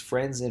includes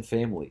friends and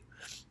family.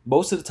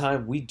 Most of the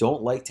time, we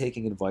don't like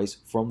taking advice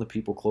from the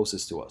people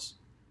closest to us.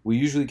 We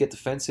usually get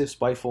defensive,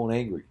 spiteful, and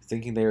angry,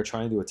 thinking they are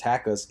trying to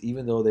attack us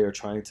even though they are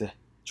trying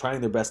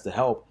their best to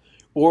help,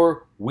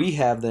 or we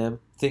have them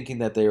thinking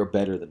that they are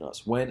better than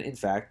us, when in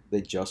fact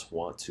they just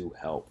want to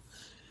help.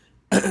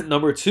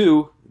 Number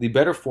 2, the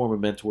better form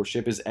of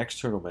mentorship is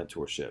external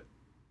mentorship.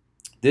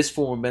 This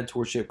form of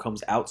mentorship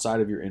comes outside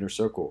of your inner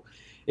circle.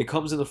 It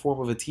comes in the form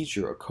of a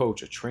teacher, a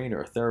coach, a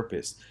trainer, a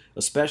therapist,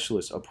 a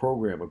specialist, a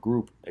program, a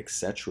group,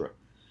 etc.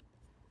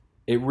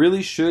 It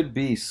really should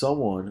be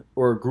someone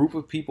or a group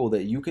of people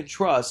that you can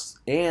trust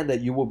and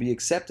that you will be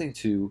accepting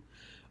to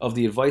of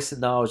the advice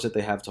and knowledge that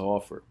they have to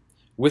offer.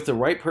 With the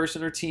right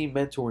person or team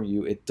mentoring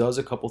you, it does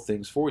a couple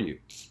things for you.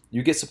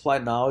 You get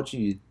supplied knowledge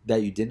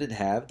that you didn't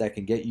have that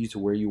can get you to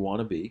where you want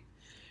to be.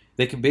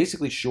 They can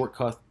basically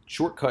shortcut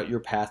your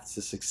path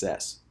to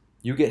success.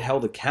 You get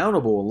held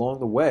accountable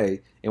along the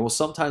way and will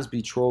sometimes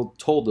be told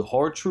the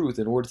hard truth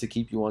in order to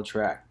keep you on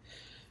track.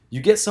 You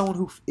get someone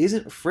who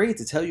isn't afraid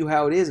to tell you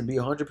how it is and be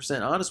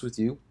 100% honest with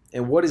you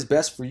and what is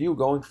best for you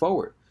going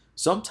forward.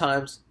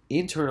 Sometimes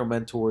internal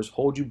mentors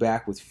hold you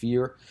back with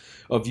fear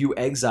of you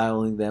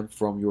exiling them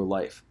from your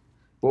life.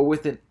 But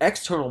with an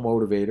external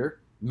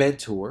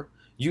mentor,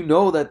 you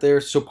know that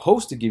they're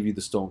supposed to give you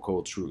the stone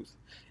cold truth.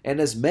 And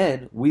as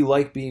men, we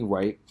like being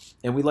right,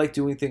 and we like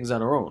doing things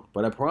on our own.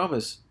 But I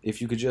promise,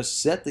 if you could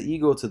just set the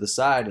ego to the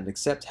side and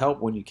accept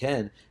help when you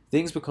can,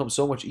 things become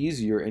so much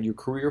easier, and your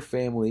career,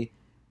 family,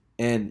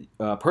 and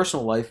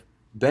personal life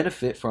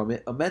benefit from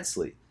it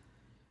immensely.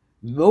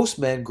 Most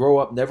men grow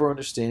up never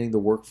understanding the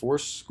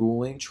workforce,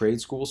 schooling,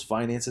 trade schools,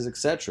 finances,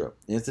 etc.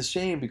 And it's a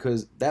shame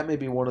because that may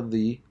be one of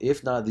the,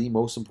 if not the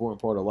most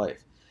important part of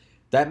life.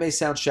 That may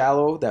sound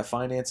shallow, that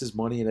finances,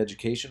 money, and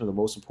education are the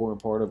most important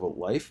part of a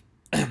life.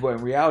 But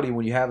in reality,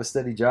 when you have a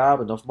steady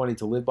job, enough money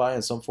to live by,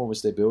 and some form of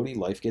stability,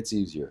 life gets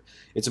easier.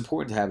 It's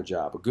important to have a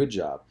job, a good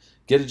job.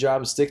 Get a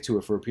job and stick to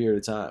it for a period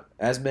of time.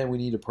 As men, we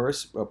need a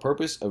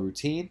purpose, a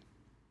routine.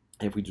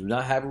 If we do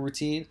not have a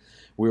routine,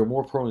 we are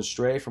more prone to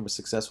stray from a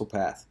successful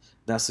path.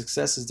 Now,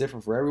 success is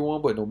different for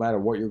everyone, but no matter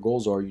what your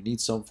goals are, you need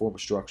some form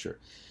of structure,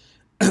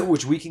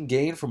 which we can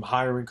gain from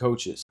hiring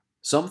coaches.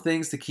 Some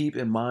things to keep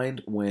in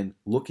mind when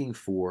looking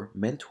for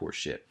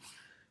mentorship.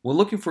 When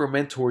looking for a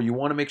mentor, you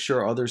want to make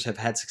sure others have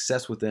had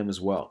success with them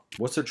as well.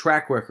 What's their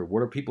track record?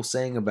 What are people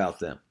saying about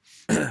them?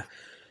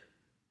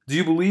 Do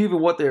you believe in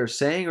what they're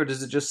saying, or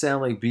does it just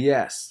sound like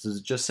BS? Does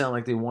it just sound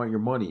like they want your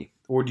money?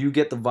 Or do you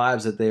get the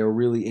vibes that they are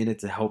really in it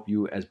to help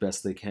you as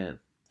best they can?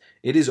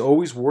 It is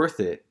always worth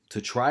it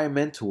to try a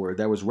mentor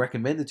that was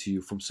recommended to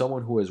you from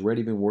someone who has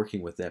already been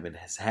working with them and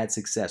has had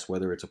success,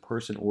 whether it's a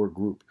person or a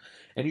group.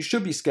 And you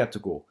should be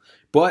skeptical,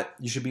 but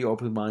you should be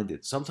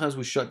open-minded. Sometimes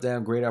we shut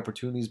down great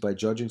opportunities by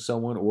judging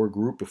someone or a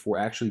group before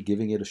actually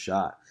giving it a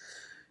shot.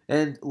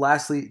 And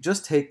lastly,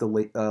 just take the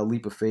leap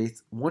of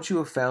faith. Once you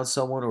have found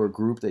someone or a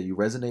group that you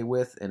resonate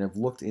with and have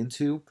looked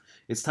into,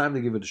 it's time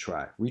to give it a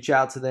try. Reach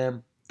out to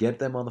them, get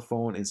them on the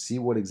phone, and see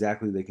what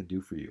exactly they can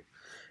do for you.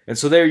 And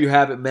so there you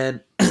have it,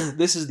 men.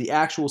 This is the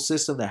actual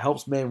system that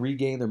helps men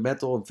regain their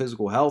mental and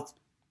physical health.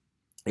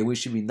 And we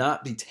should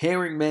not be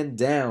tearing men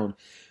down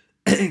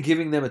and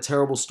giving them a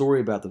terrible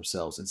story about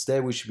themselves.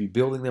 Instead, we should be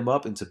building them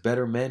up into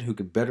better men who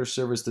can better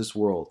service this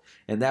world.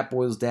 And that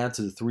boils down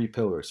to the 3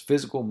 pillars: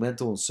 physical,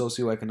 mental, and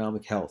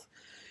socioeconomic health.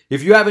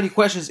 If you have any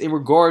questions in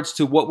regards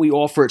to what we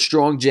offer at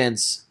Strong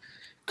Gents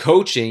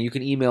Coaching, you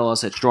can email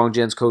us at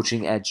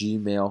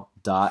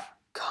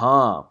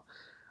stronggentscoaching@gmail.com.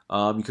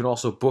 You can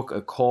also book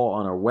a call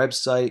on our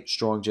website,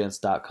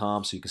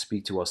 stronggents.com, so you can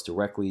speak to us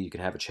directly. You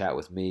can have a chat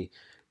with me,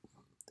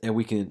 and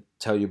we can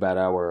tell you about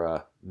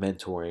our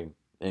mentoring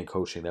and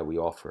coaching that we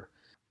offer.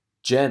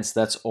 Gents,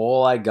 that's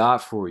all I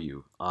got for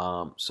you.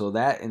 So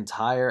that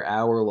entire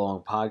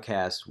hour-long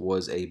podcast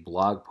was a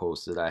blog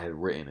post that I had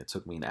written. It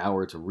took me an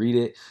hour to read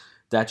it.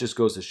 That just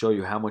goes to show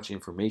you how much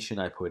information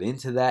I put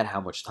into that, how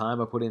much time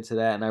I put into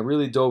that, and I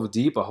really dove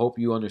deep. I hope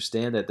you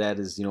understand that that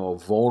is, a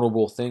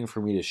vulnerable thing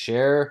for me to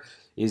share,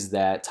 is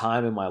that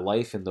time in my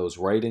life and those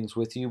writings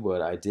with you,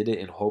 but I did it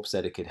in hopes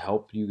that it could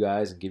help you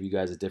guys and give you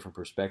guys a different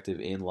perspective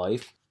in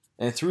life.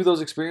 And through those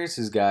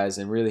experiences, guys,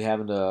 and really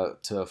having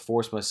to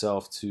force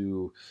myself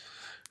to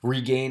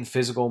regain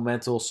physical,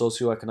 mental,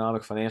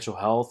 socioeconomic, financial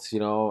health,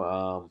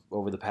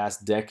 over the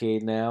past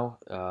decade now.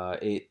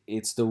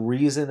 It's the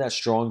reason that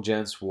Strong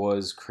Gents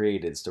was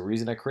created. It's the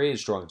reason I created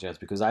Strong Gents,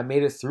 because I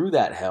made it through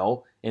that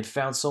hell and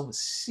found some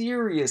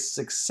serious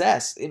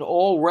success in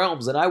all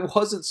realms, and I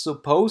wasn't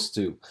supposed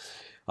to.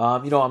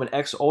 I'm an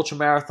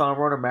ex-ultramarathon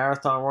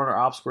runner,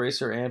 obstacle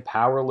racer, and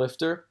power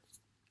lifter.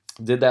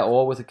 Did that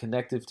all with a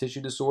connective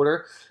tissue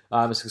disorder.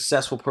 I'm a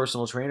successful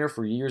personal trainer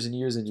for years and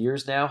years and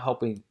years now,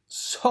 helping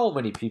so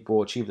many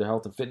people achieve their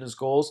health and fitness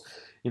goals.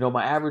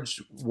 My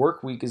average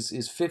work week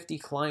is 50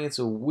 clients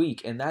a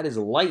week, and that is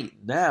light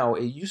now.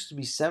 It used to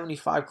be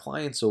 75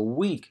 clients a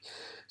week.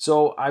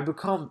 So I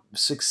become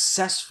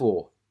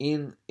successful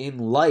in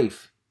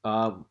life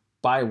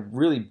by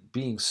really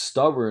being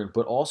stubborn,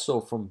 but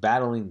also from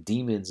battling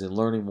demons and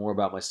learning more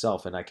about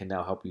myself. And I can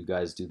now help you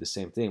guys do the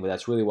same thing. But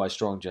that's really why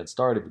Strong Gent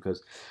started,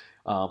 because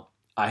I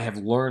have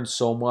learned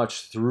so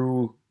much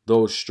through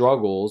those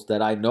struggles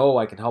that I know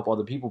I can help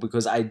other people,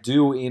 because I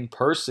do in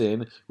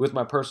person with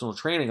my personal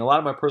training. A lot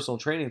of my personal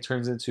training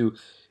turns into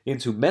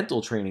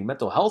mental training,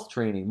 mental health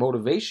training,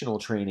 motivational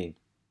training,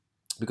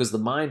 because the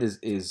mind is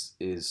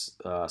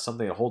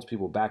something that holds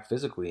people back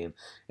physically,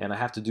 and I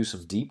have to do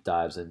some deep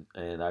dives, and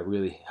I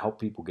really help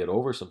people get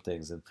over some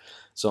things. And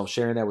so I'm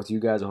sharing that with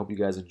you guys. I hope you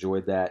guys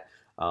enjoyed that.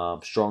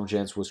 Strong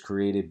Gents was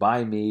created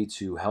by me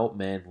to help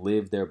men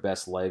live their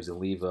best lives and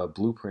leave a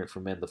blueprint for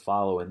men to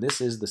follow. And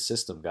this is the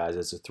system, guys.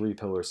 It's a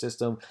 3-pillar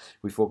system.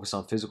 We focus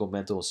on physical,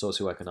 mental, and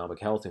socioeconomic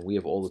health, and we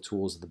have all the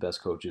tools and the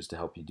best coaches to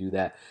help you do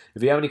that.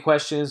 If you have any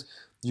questions,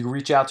 you can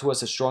reach out to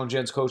us at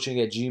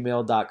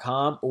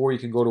stronggentscoaching@gmail.com, or you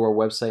can go to our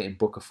website and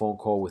book a phone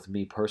call with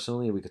me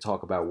personally. We can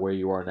talk about where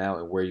you are now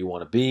and where you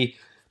want to be.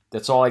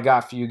 That's all I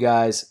got for you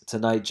guys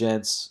tonight,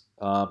 gents.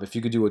 If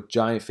you could do a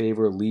giant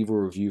favor, leave a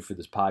review for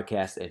this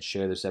podcast and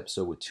share this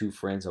episode with 2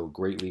 friends, I would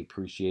greatly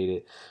appreciate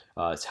it.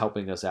 It's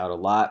helping us out a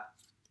lot,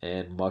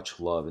 and much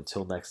love.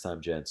 Until next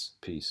time, gents.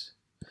 Peace.